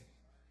easy.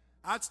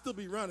 I'd still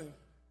be running.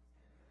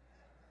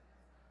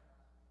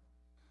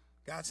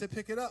 God said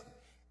pick it up.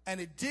 And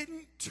it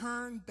didn't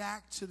turn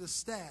back to the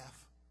staff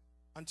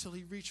until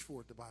he reached for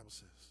it, the Bible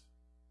says.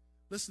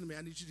 Listen to me.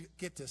 I need you to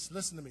get this.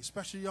 Listen to me,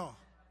 especially y'all.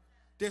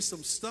 There's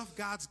some stuff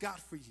God's got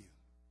for you,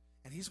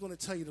 and he's going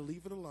to tell you to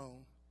leave it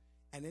alone,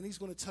 and then he's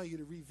going to tell you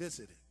to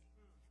revisit it.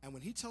 And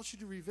when he tells you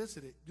to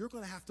revisit it, you're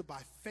going to have to,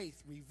 by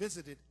faith,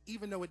 revisit it,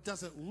 even though it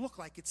doesn't look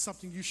like it's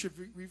something you should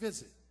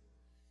revisit.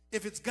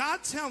 If it's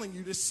God telling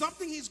you there's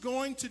something he's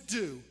going to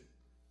do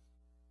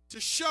to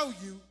show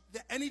you,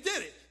 that, and he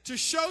did it, to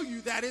show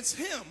you that it's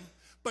him,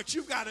 but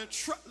you've got to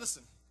trust.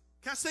 Listen.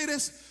 Can I say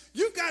this?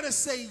 You've got to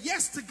say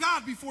yes to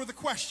God before the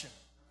question.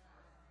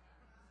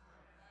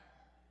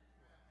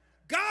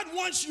 God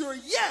wants your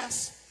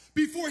yes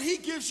before he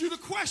gives you the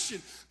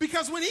question.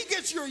 Because when he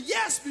gets your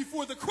yes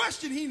before the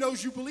question, he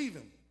knows you believe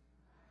him.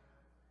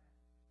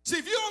 See,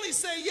 if you only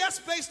say yes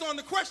based on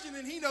the question,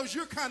 then he knows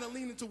you're kind of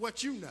leaning to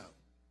what you know,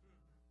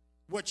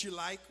 what you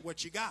like,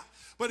 what you got.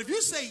 But if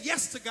you say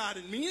yes to God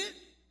and mean it,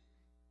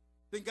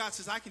 then God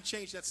says, I can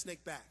change that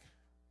snake back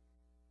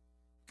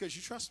because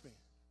you trust me.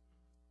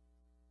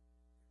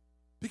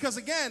 Because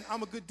again,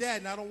 I'm a good dad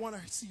and I don't want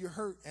to see you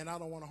hurt and I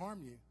don't want to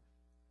harm you.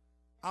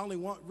 I only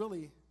want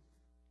really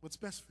what's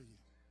best for you.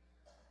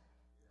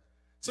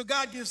 So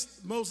God gives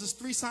Moses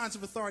 3 signs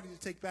of authority to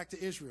take back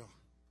to Israel.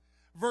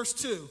 Verse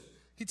 2,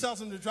 he tells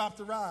him to drop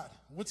the rod.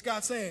 What's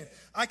God saying?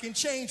 I can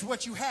change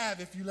what you have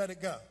if you let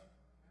it go.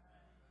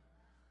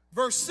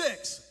 Verse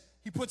 6,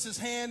 he puts his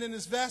hand in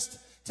his vest,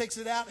 takes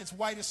it out, it's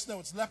white as snow,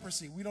 it's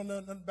leprosy. We don't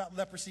know nothing about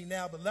leprosy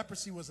now, but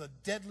leprosy was a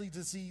deadly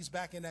disease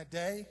back in that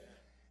day,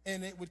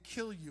 and it would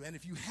kill you. And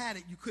if you had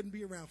it, you couldn't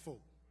be around folk.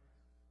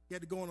 You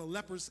had to go on a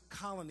leper's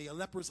colony, a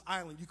leper's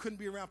island. You couldn't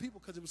be around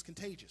people because it was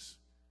contagious.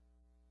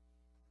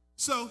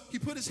 So he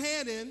put his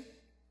hand in,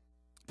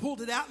 pulled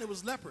it out, and it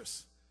was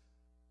leprous.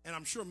 And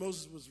I'm sure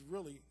Moses was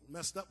really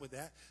messed up with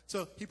that.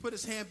 So he put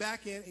his hand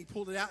back in, he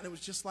pulled it out, and it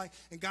was just like,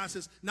 and God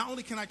says, not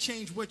only can I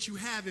change what you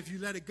have if you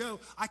let it go,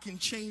 I can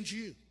change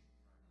you.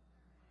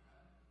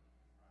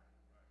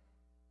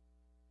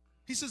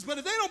 He says, but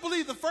if they don't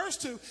believe the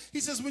first 2,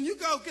 he says, when you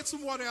go get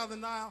some water out of the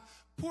Nile,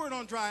 pour it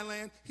on dry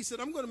land, he said,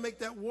 I'm going to make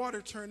that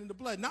water turn into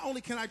blood. Not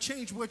only can I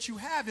change what you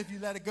have if you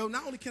let it go,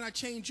 not only can I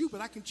change you,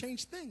 but I can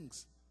change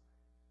things.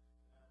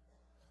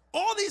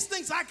 All these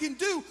things I can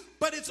do,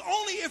 but it's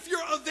only if you're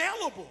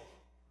available.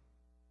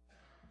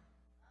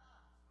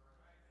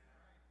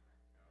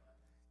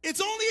 It's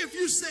only if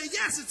you say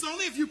yes. It's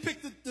only if you pick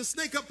the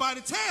snake up by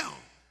the tail.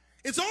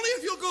 It's only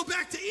if you'll go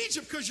back to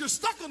Egypt because you're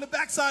stuck on the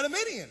backside of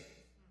Midian.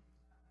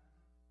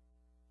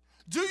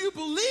 Do you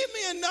believe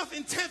me enough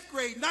in 10th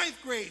grade,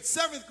 9th grade,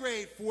 7th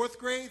grade, 4th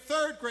grade,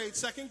 3rd grade,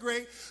 2nd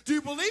grade? Do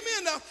you believe me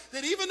enough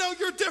that even though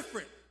you're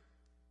different,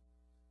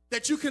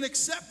 that you can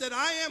accept that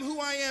I am who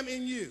I am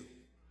in you?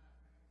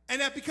 And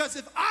that because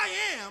if I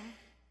am,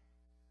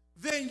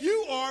 then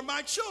you are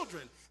my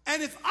children.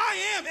 And if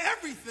I am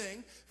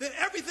everything, then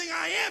everything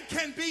I am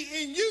can be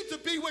in you to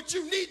be what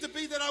you need to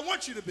be that I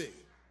want you to be.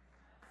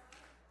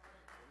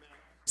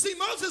 See,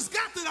 Moses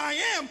got that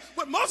I am,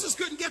 but Moses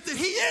couldn't get that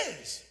he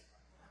is.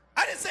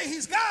 I didn't say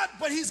he's God,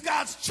 but he's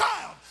God's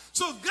child.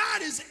 So if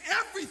God is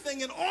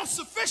everything and all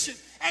sufficient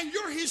and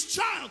you're his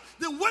child,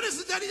 then what is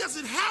it that he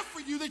doesn't have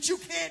for you that you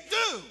can't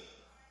do?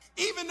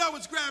 Even though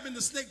it's grabbing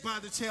the snake by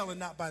the tail and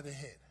not by the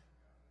head.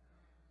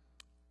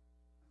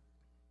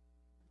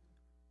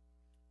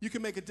 You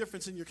can make a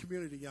difference in your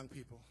community, young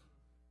people.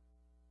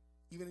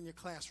 Even in your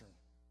classroom.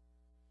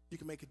 You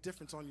can make a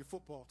difference on your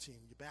football team,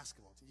 your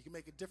basketball team. You can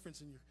make a difference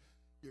in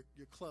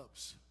your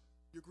clubs,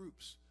 your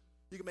groups.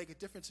 You can make a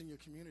difference in your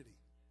community.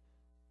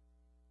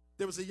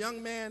 There was a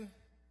young man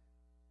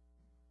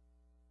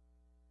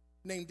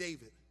named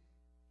David,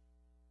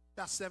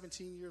 about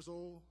 17 years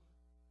old.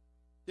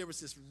 There was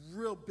this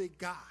real big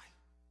guy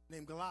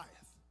named Goliath.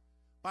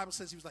 The Bible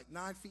says he was like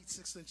 9 feet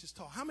 6 inches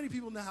tall. How many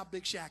people know how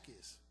big Shaq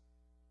is?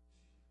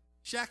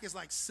 Shaq is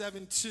like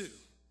 7'2".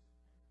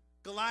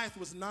 Goliath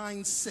was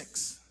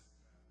 9'6".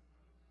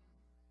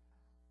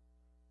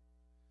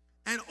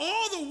 And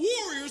all the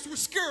warriors were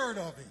scared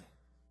of him.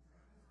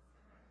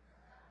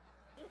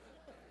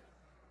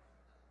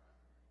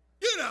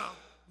 You know,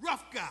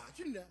 rough guys,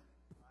 you know.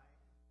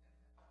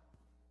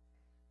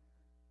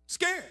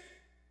 Scared.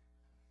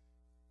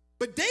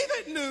 But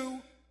David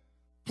knew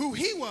who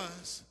he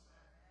was,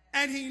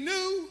 and he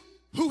knew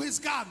who his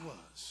God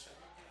was.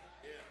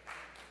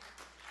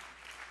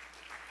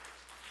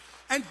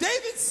 And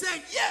David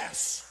said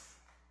yes,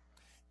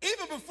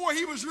 even before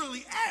he was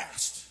really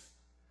asked.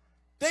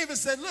 David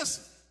said,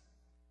 listen,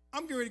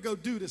 I'm getting ready to go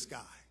do this guy.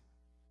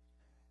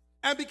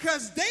 And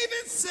because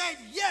David said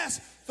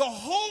yes, the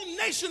whole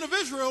nation of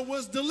Israel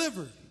was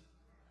delivered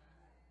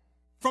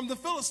from the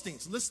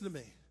Philistines. Listen to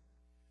me.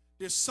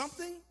 There's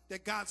something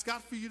that God's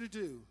got for you to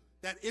do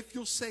that if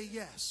you'll say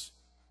yes,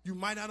 you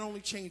might not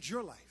only change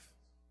your life,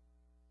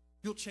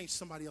 you'll change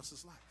somebody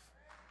else's life.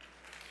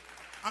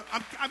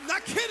 I'm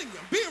not kidding you.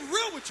 I'm being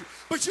real with you.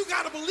 But you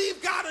got to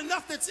believe God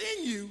enough that's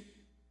in you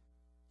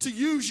to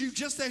use you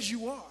just as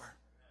you are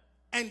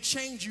and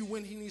change you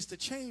when he needs to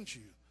change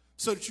you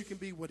so that you can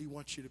be what he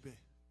wants you to be.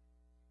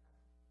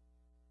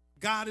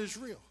 God is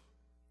real.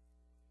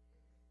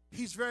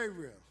 He's very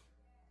real.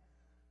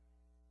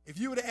 If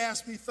you would have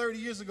asked me 30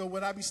 years ago,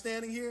 would I be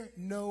standing here?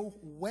 No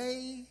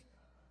way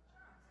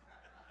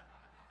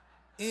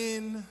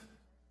in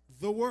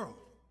the world.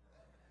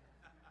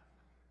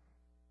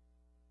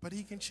 But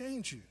he can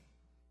change you.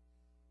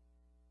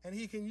 And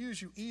he can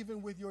use you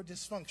even with your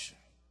dysfunction.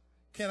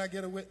 Can I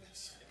get a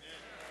witness?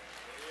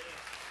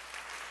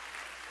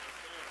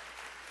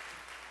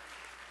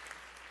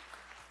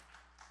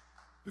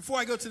 Before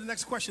I go to the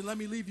next question, let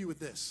me leave you with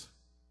this.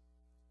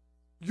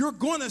 You're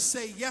going to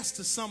say yes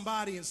to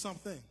somebody and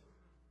something.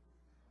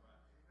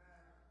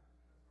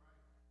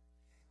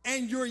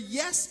 And your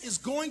yes is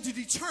going to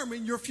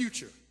determine your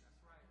future.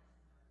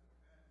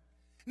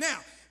 Now,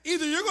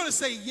 either you're going to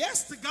say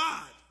yes to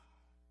God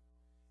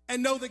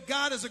and know that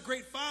God is a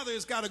great father,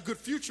 has got a good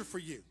future for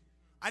you.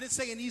 I didn't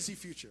say an easy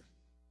future.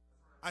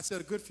 I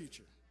said a good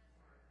future.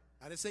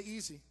 I didn't say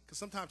easy, because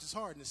sometimes it's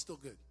hard and it's still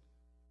good.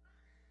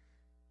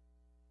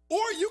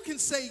 Or you can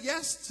say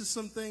yes to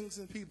some things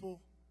and people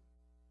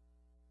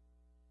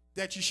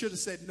that you should have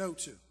said no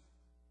to.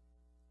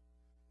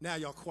 Now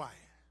y'all quiet.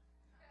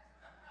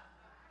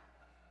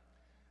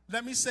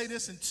 Let me say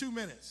this in 2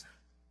 minutes.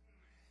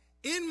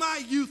 In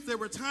my youth, there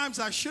were times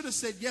I should have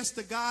said yes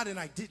to God and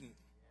I didn't.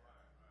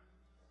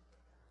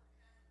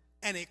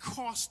 And it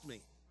cost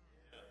me.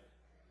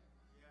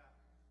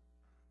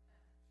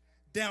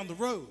 Down the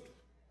road.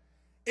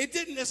 It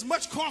didn't as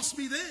much cost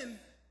me then,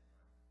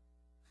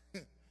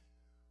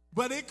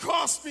 but it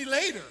cost me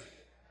later.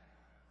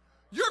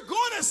 You're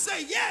going to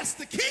say yes.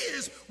 The key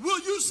is, will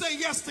you say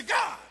yes to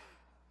God?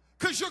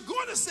 Because you're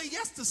going to say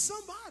yes to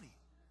somebody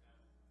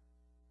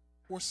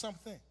or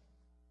something.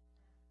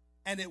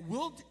 And it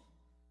will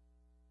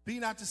be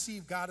not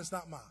deceived. God is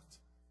not mocked.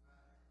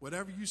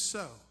 Whatever you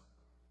sow,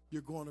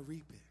 you're going to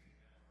reap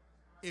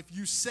it. If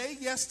you say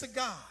yes to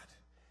God,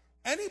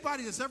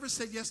 anybody that's ever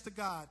said yes to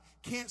God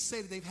can't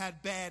say that they've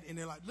had bad in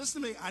their life.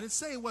 Listen to me, I didn't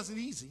say it wasn't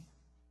easy.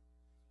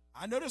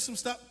 I know there's some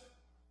stuff,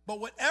 but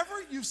whatever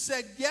you've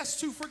said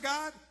yes to for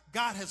God,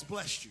 God has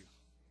blessed you.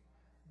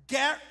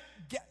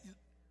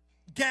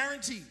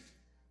 Guaranteed.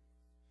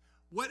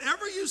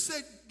 Whatever you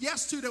said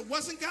yes to that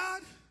wasn't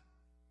God,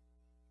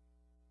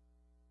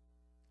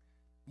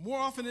 more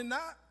often than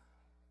not,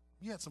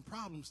 you had some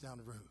problems down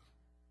the road.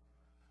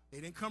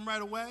 They didn't come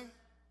right away,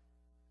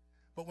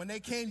 but when they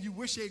came, you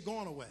wish they had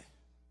gone away.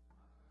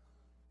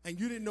 And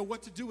you didn't know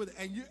what to do with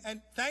it.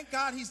 And thank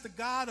God he's the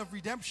God of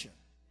redemption.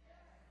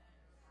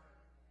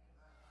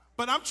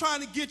 But I'm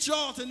trying to get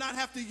y'all to not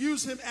have to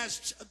use him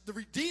as the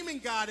redeeming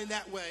God in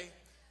that way.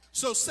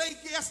 So say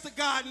yes to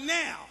God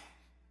now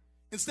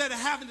instead of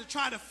having to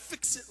try to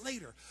fix it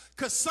later.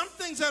 Because some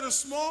things that are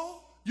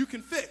small, you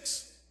can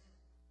fix.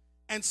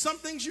 And some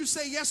things you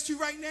say yes to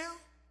right now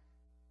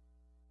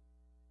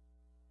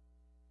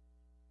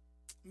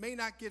may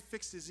not get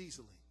fixed as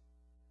easily.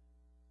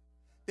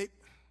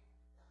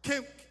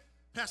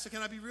 Pastor,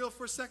 can I be real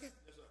for a second?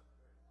 Yes,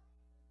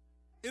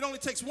 sir. It only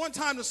takes one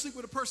time to sleep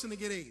with a person to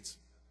get AIDS.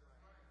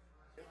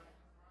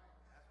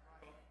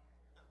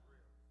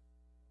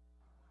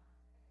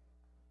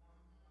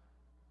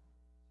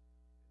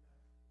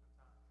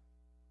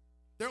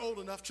 They're old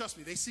enough, trust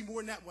me. They see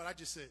more than that, what I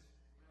just said.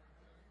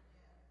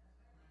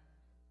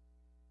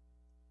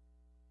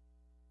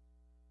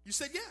 You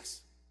said yes.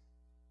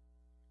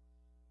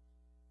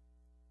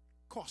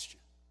 Cost you.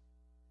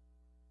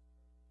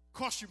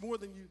 Cost you more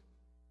than you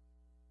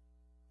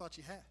thought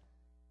you had.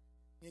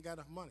 You ain't got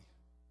enough money.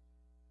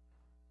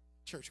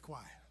 Church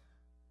quiet.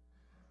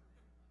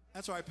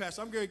 That's all right,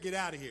 Pastor. I'm going to get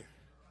out of here.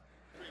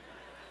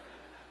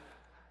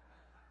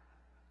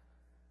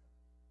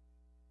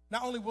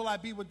 Not only will I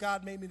be what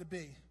God made me to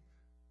be,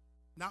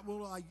 not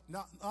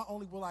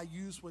only will I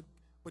use what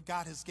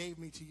God has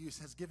given me to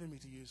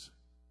use,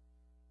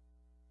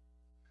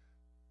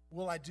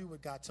 will I do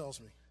what God tells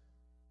me.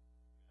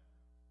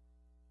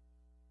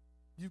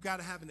 You've got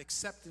to have an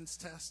acceptance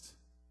test.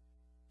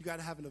 You've got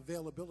to have an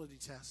availability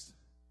test.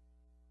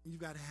 And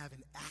you've got to have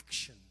an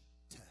action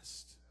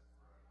test.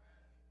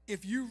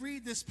 If you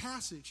read this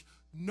passage,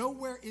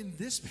 nowhere in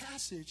this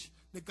passage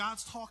that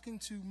God's talking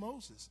to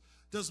Moses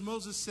does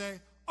Moses say,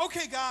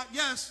 okay, God,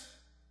 yes.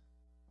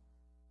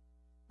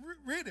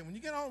 Read it. When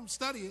you get home,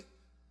 study it.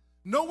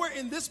 Nowhere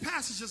in this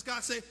passage does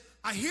God say,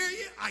 I hear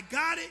you, I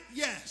got it,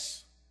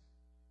 yes.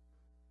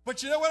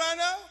 But you know what I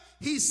know?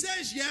 He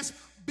says yes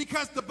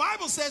because the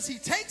Bible says he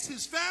takes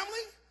his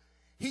family,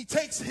 he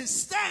takes his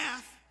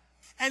staff,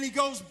 and he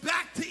goes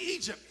back to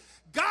Egypt.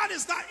 God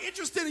is not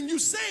interested in you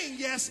saying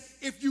yes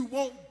if you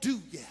won't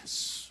do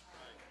yes.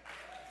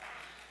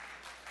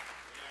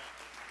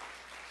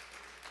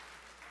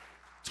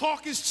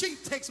 Talk is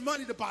cheap, takes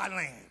money to buy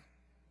land.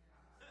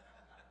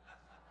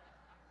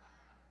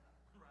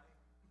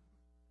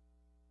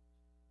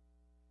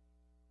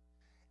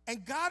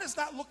 And God is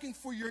not looking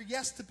for your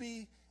yes to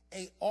be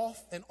an off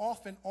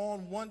and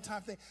on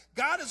one-time thing.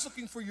 God is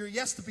looking for your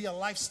yes to be a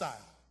lifestyle.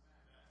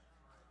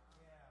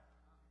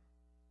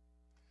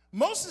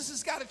 Moses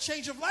has got a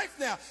change of life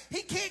now.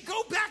 He can't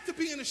go back to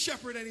being a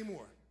shepherd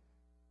anymore.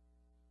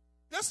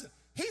 Listen,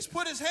 he's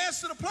put his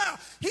hands to the plow.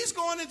 He's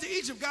going into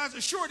Egypt. God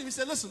assured him. He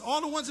said, listen, all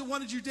the ones that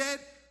wanted you dead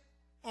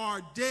are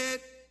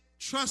dead.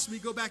 Trust me,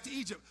 go back to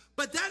Egypt.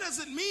 But that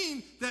doesn't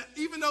mean that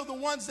even though the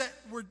ones that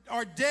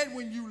are dead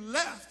when you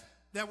left,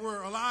 that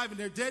were alive and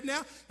they're dead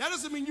now, that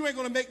doesn't mean you ain't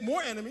going to make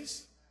more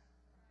enemies.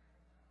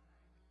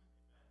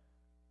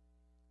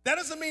 That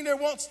doesn't mean there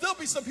won't still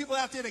be some people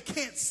out there that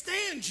can't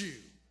stand you.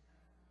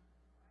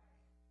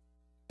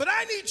 But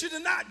I need you to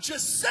not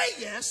just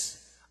say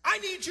yes. I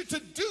need you to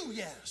do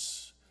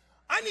yes.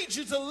 I need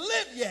you to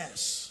live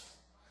yes.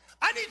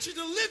 I need you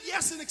to live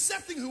yes in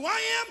accepting who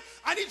I am.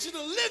 I need you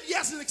to live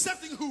yes in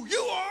accepting who you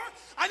are.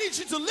 I need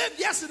you to live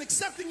yes in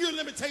accepting your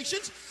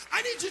limitations.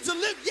 I need you to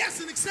live yes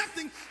in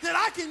accepting that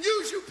I can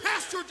use you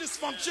past your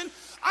dysfunction.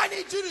 I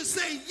need you to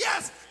say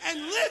yes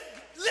and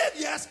live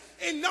yes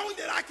in knowing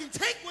that I can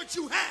take what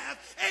you have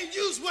and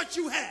use what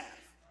you have.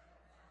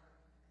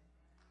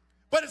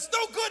 But it's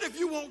no good if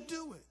you won't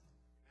do it.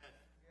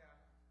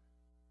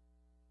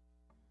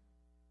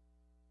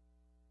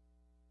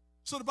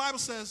 So the Bible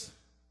says,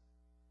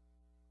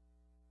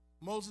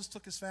 Moses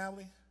took his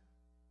family,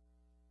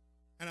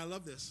 and I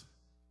love this.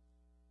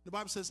 The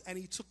Bible says, and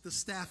he took the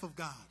staff of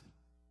God.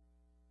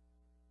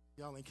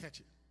 Y'all ain't catch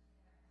it.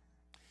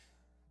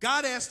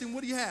 God asked him,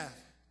 what do you have?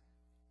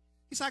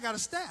 He said, I got a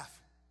staff.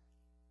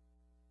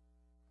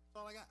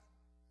 That's all I got.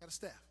 I got a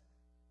staff.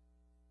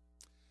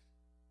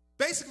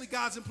 Basically,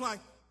 God's implying,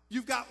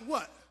 you've got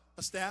what?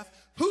 A staff.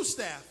 Whose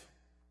staff?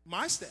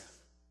 My staff.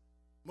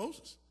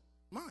 Moses.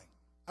 Mine.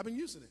 I've been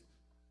using it.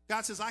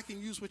 God says, I can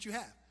use what you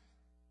have.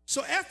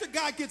 So after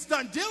God gets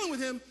done dealing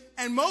with him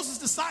and Moses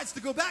decides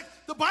to go back,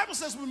 the Bible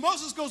says when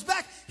Moses goes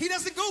back, he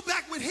doesn't go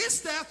back with his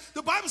staff.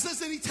 The Bible says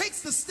that he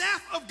takes the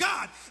staff of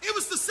God. It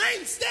was the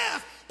same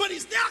staff, but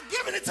he's now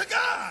giving it to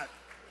God.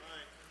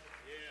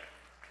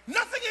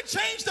 Nothing had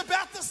changed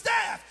about the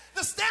staff.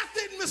 The staff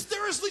didn't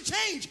mysteriously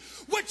change.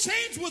 What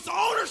changed was the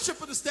ownership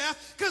of the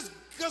staff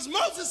because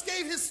Moses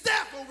gave his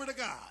staff over to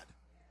God.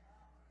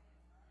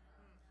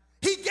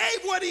 He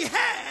gave what he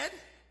had.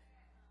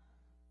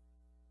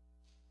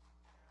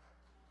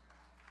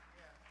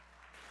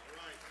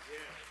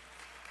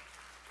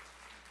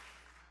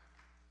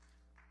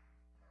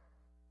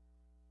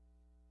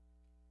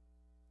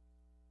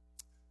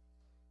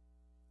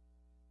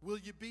 Will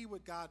you be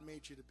what God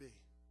made you to be?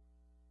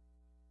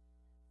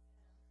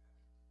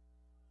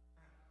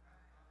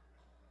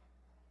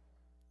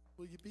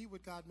 Will you be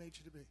what God made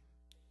you to be?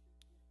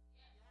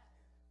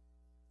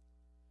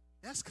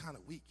 That's kind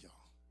of weak, y'all.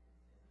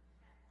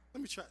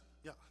 Let me try.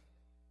 Yeah.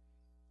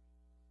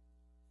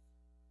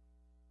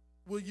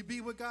 Will you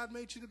be what God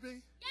made you to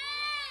be?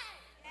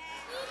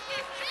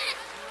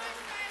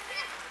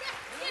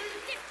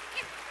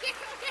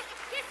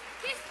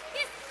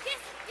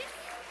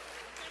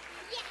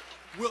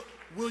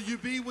 Will you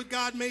be what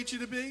God made you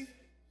to be?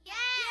 Yes.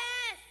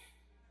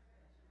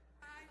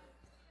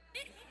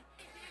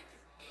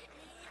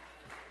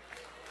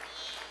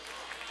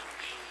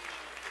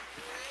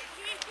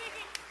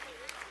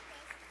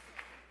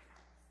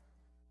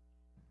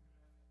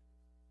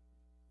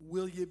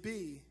 Will you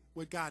be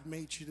what God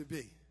made you to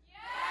be?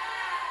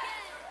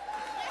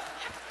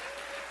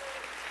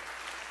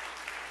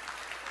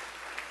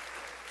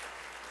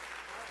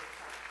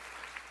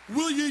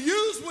 Will you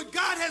use what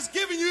God has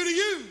given you to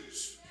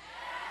use?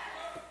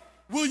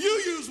 Will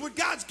you use what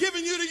God's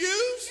given you to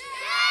use? Yes!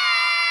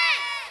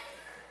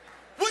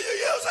 Will you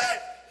use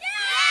it?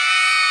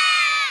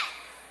 Yes!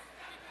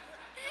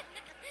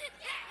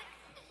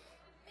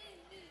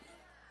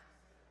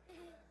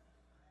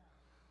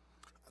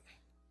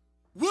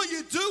 Will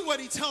you do what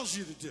he tells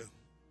you to do? Yes!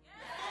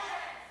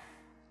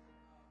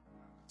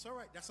 It's all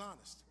right. That's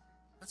honest.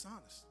 That's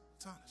honest.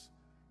 It's honest.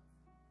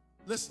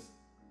 Listen.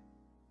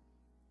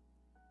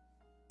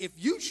 If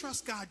you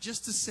trust God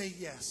just to say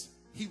yes,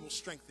 he will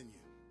strengthen you.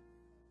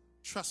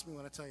 Trust me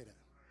when I tell you that.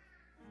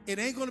 It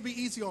ain't going to be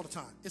easy all the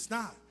time. It's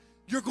not.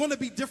 You're going to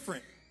be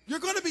different. You're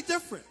going to be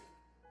different.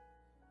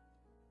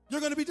 You're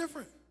going to be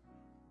different.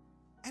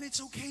 And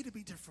it's okay to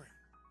be different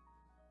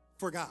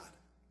for God.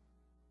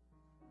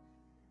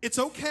 It's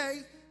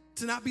okay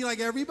to not be like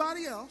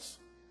everybody else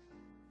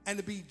and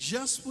to be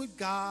just what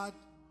God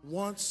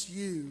wants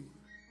you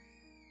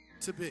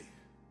to be.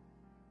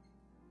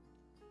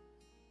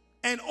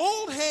 And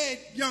old head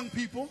young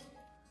people,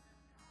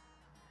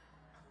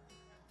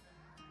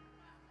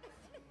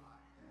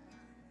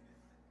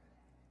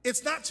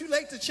 it's not too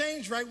late to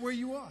change right where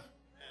you are.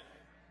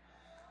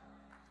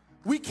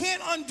 We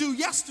can't undo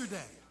yesterday,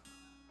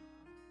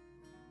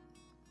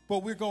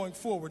 but we're going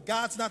forward.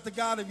 God's not the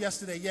God of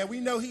yesterday. Yeah, we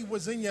know he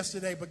was in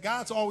yesterday, but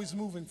God's always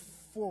moving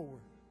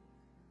forward.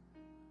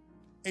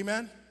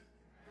 Amen?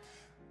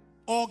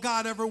 All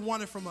God ever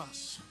wanted from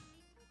us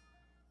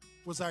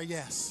was our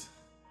yes.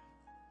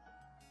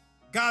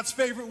 God's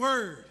favorite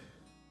word.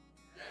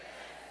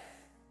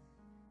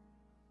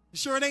 You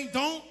sure it ain't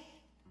don't?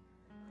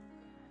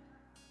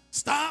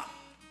 Stop?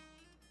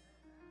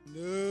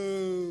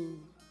 No.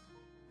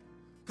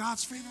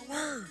 God's favorite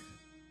word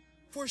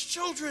for his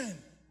children.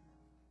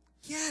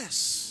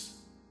 Yes.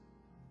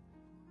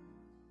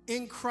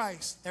 In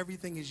Christ,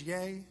 everything is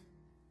yea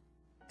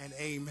and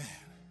amen.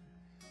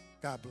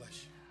 God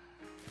bless you.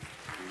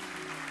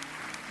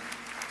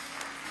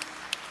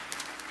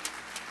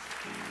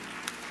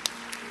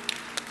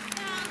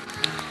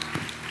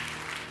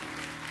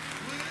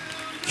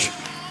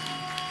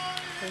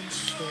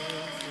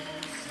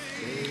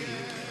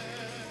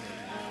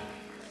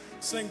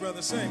 Sing,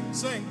 brother, sing,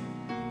 sing,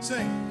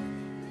 sing.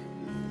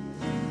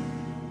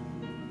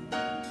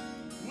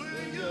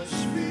 Will your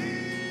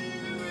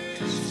spirit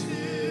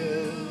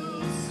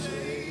still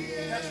say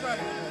yes? That's right.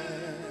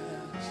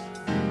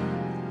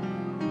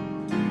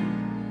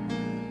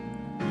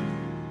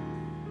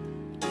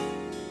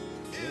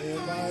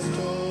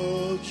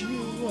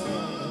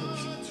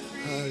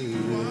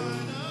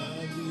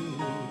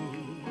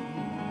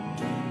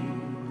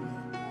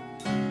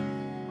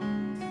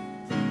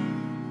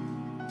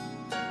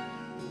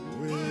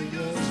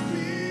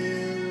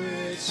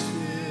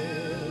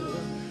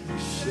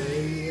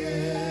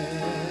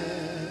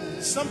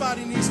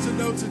 Somebody needs to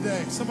know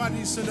today, somebody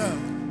needs to know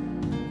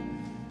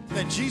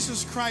that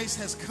Jesus Christ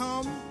has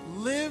come,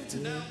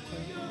 lived,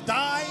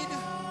 died,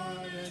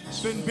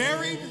 been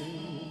buried,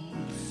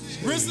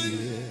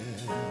 risen,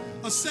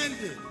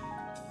 ascended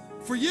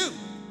for you.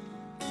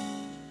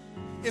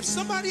 If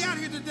somebody out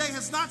here today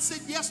has not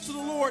said yes to the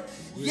Lord,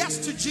 yes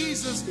to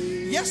Jesus,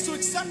 yes to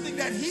accepting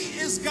that he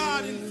is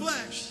God in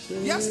flesh,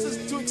 yes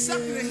to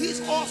accepting that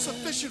he's all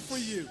sufficient for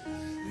you,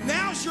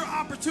 now's your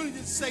opportunity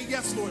to say,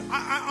 yes, Lord,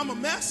 I'm a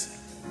mess.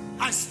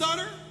 I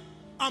stutter.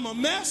 I'm a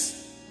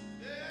mess.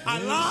 I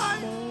lie.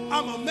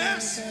 I'm a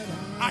mess.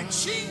 I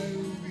cheat.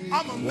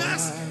 I'm a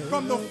mess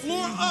from the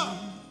floor up.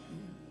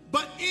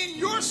 But in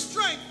your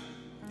strength,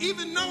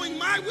 even knowing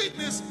my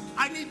weakness,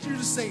 I need you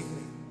to save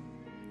me.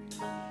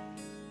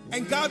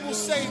 And God will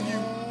save you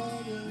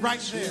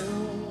right there.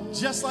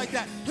 Just like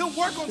that. He'll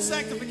work on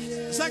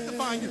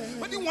sanctifying you.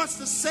 But he wants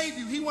to save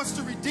you. He wants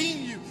to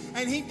redeem you.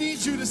 And he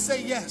needs you to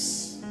say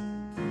yes.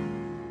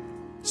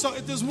 So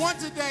if there's one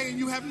today and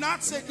you have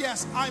not said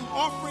yes, I'm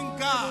offering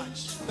God,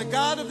 the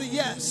God of the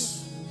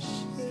yes,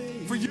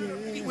 for you to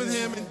meet with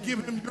him and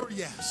give him your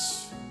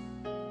yes.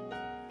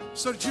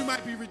 So that you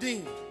might be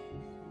redeemed.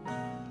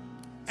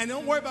 And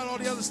don't worry about all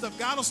the other stuff.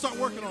 God will start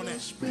working on that.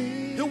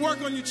 He'll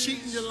work on your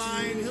cheating, your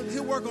lying.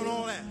 He'll work on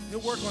all that. He'll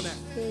work on that.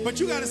 But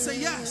you got to say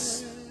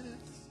yes.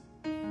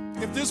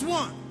 If there's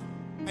one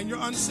and you're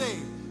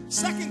unsaved.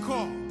 Second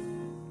call.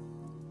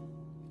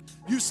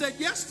 You said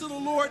yes to the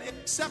Lord,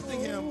 accepting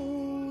him.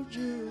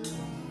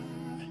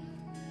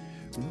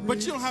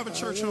 But you don't have a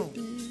church home.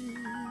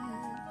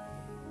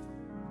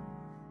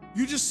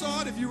 You just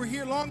saw it. If you were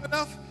here long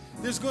enough,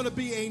 there's going to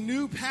be a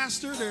new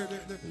pastor.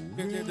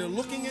 They're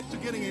looking into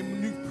getting a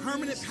new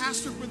permanent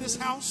pastor for this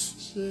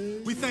house.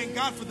 We thank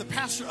God for the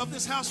pastor of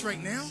this house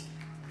right now.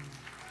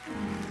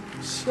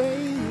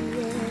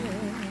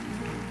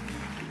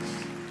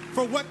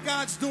 For what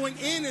God's doing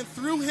in and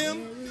through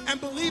him, and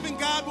believing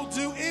God will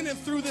do in and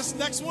through this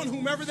next one,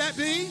 whomever that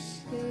be,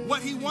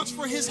 what he wants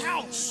for his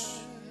house.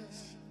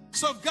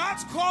 So if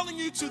God's calling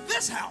you to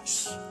this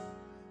house,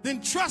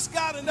 then trust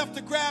God enough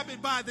to grab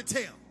it by the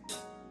tail.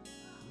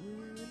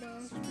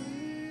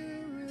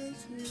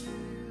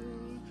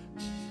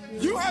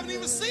 You haven't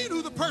even seen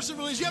who the person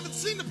really is. You haven't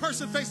seen the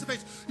person face to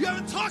face. You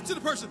haven't talked to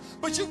the person.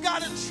 But you've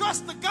got to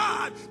trust the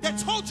God that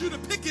told you to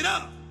pick it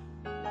up.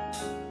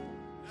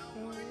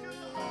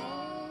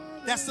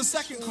 That's the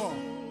second call.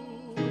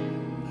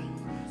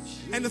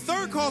 And the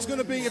third call is going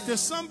to be if there's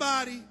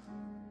somebody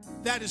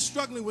that is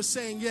struggling with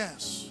saying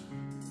yes,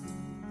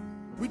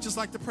 we'd just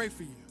like to pray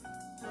for you.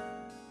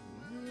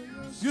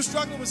 You're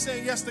struggling with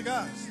saying yes to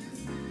God.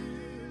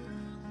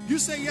 You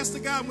say yes to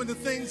God when the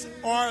things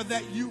are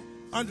that you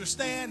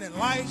understand and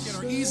like and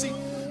are easy,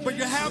 but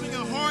you're having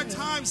a hard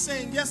time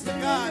saying yes to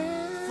God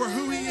for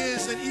who he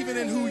is and even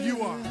in who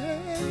you are.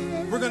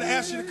 We're going to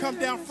ask you to come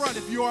down front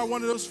if you are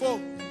one of those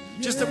folk,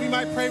 just that we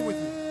might pray with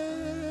you.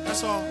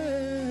 That's all.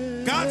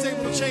 God's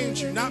able to change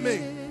you, not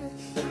me.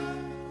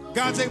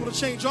 God's able to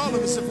change all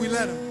of us if we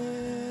let him.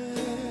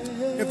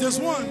 If there's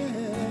one,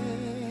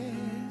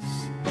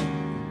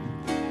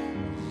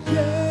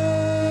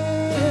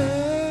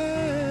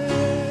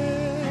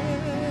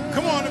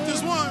 come on, if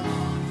there's one.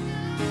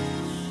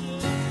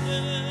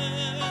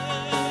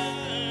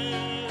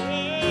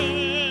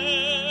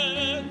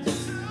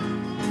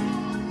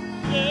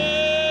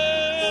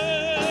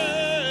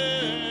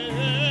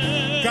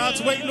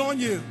 God's waiting on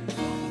you.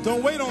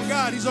 Don't wait on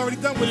God. He's already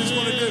done what he's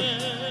going to do.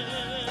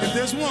 If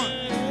there's one.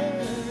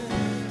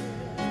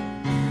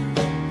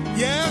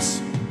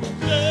 Yes?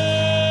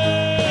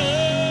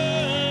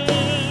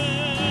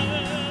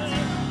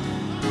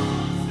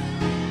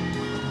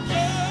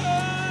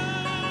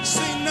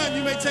 Seeing none,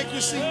 you may take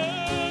your seat.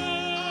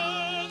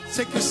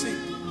 Take your seat.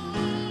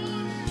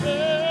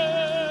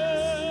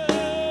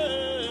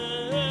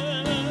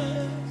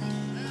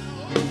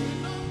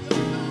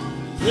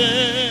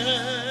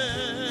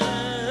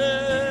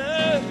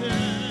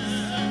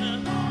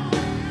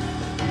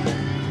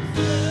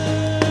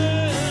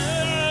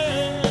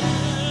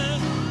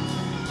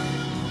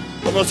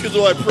 Let's give the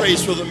Lord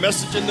praise for the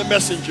message and the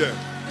messenger.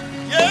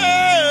 Yeah.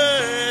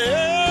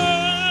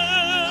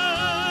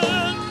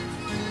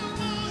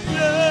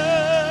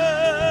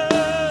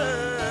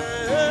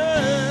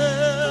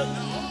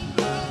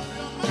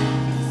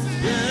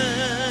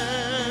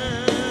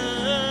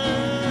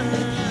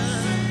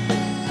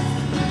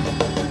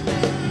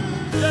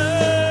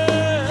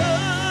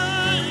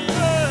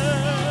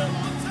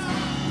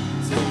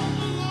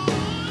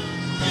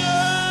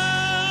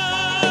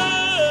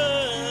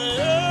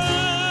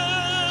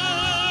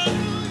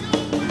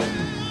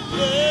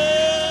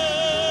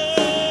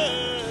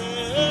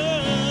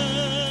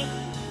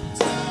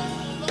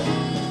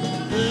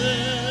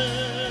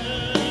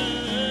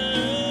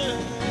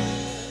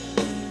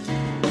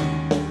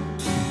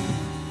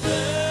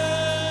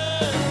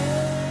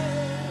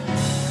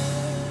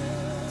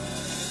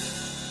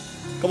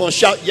 Come on,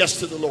 shout yes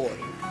to the Lord.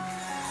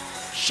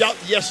 Shout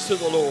yes to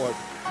the Lord.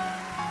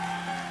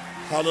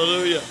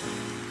 Hallelujah.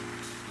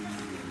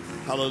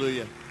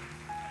 Hallelujah.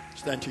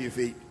 Stand to your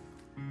feet.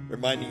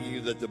 Reminding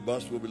you that the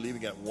bus will be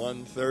leaving at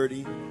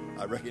 1:30.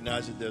 I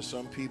recognize that there's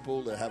some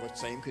people that have the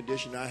same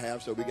condition I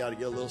have, so we got to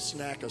get a little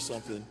snack or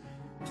something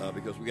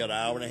because we got an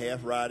hour and a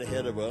half ride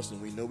ahead of us,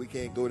 and we know we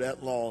can't go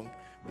that long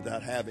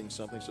without having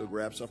something. So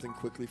grab something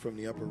quickly from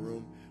the upper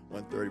room.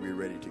 1:30, we're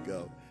ready to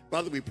go.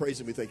 Father, we praise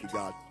and we thank you,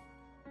 God,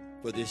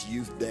 for this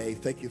youth day.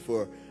 Thank you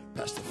for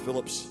Pastor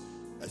Phillips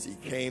as he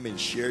came and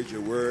shared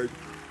your word.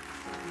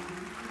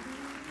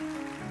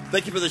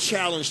 Thank you for the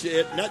challenge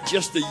to not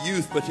just the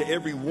youth, but to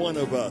every one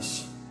of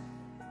us,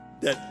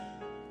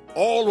 that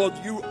all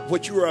of you,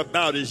 what you are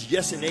about is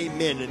yes and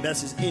amen, and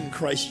that's in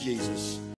Christ Jesus.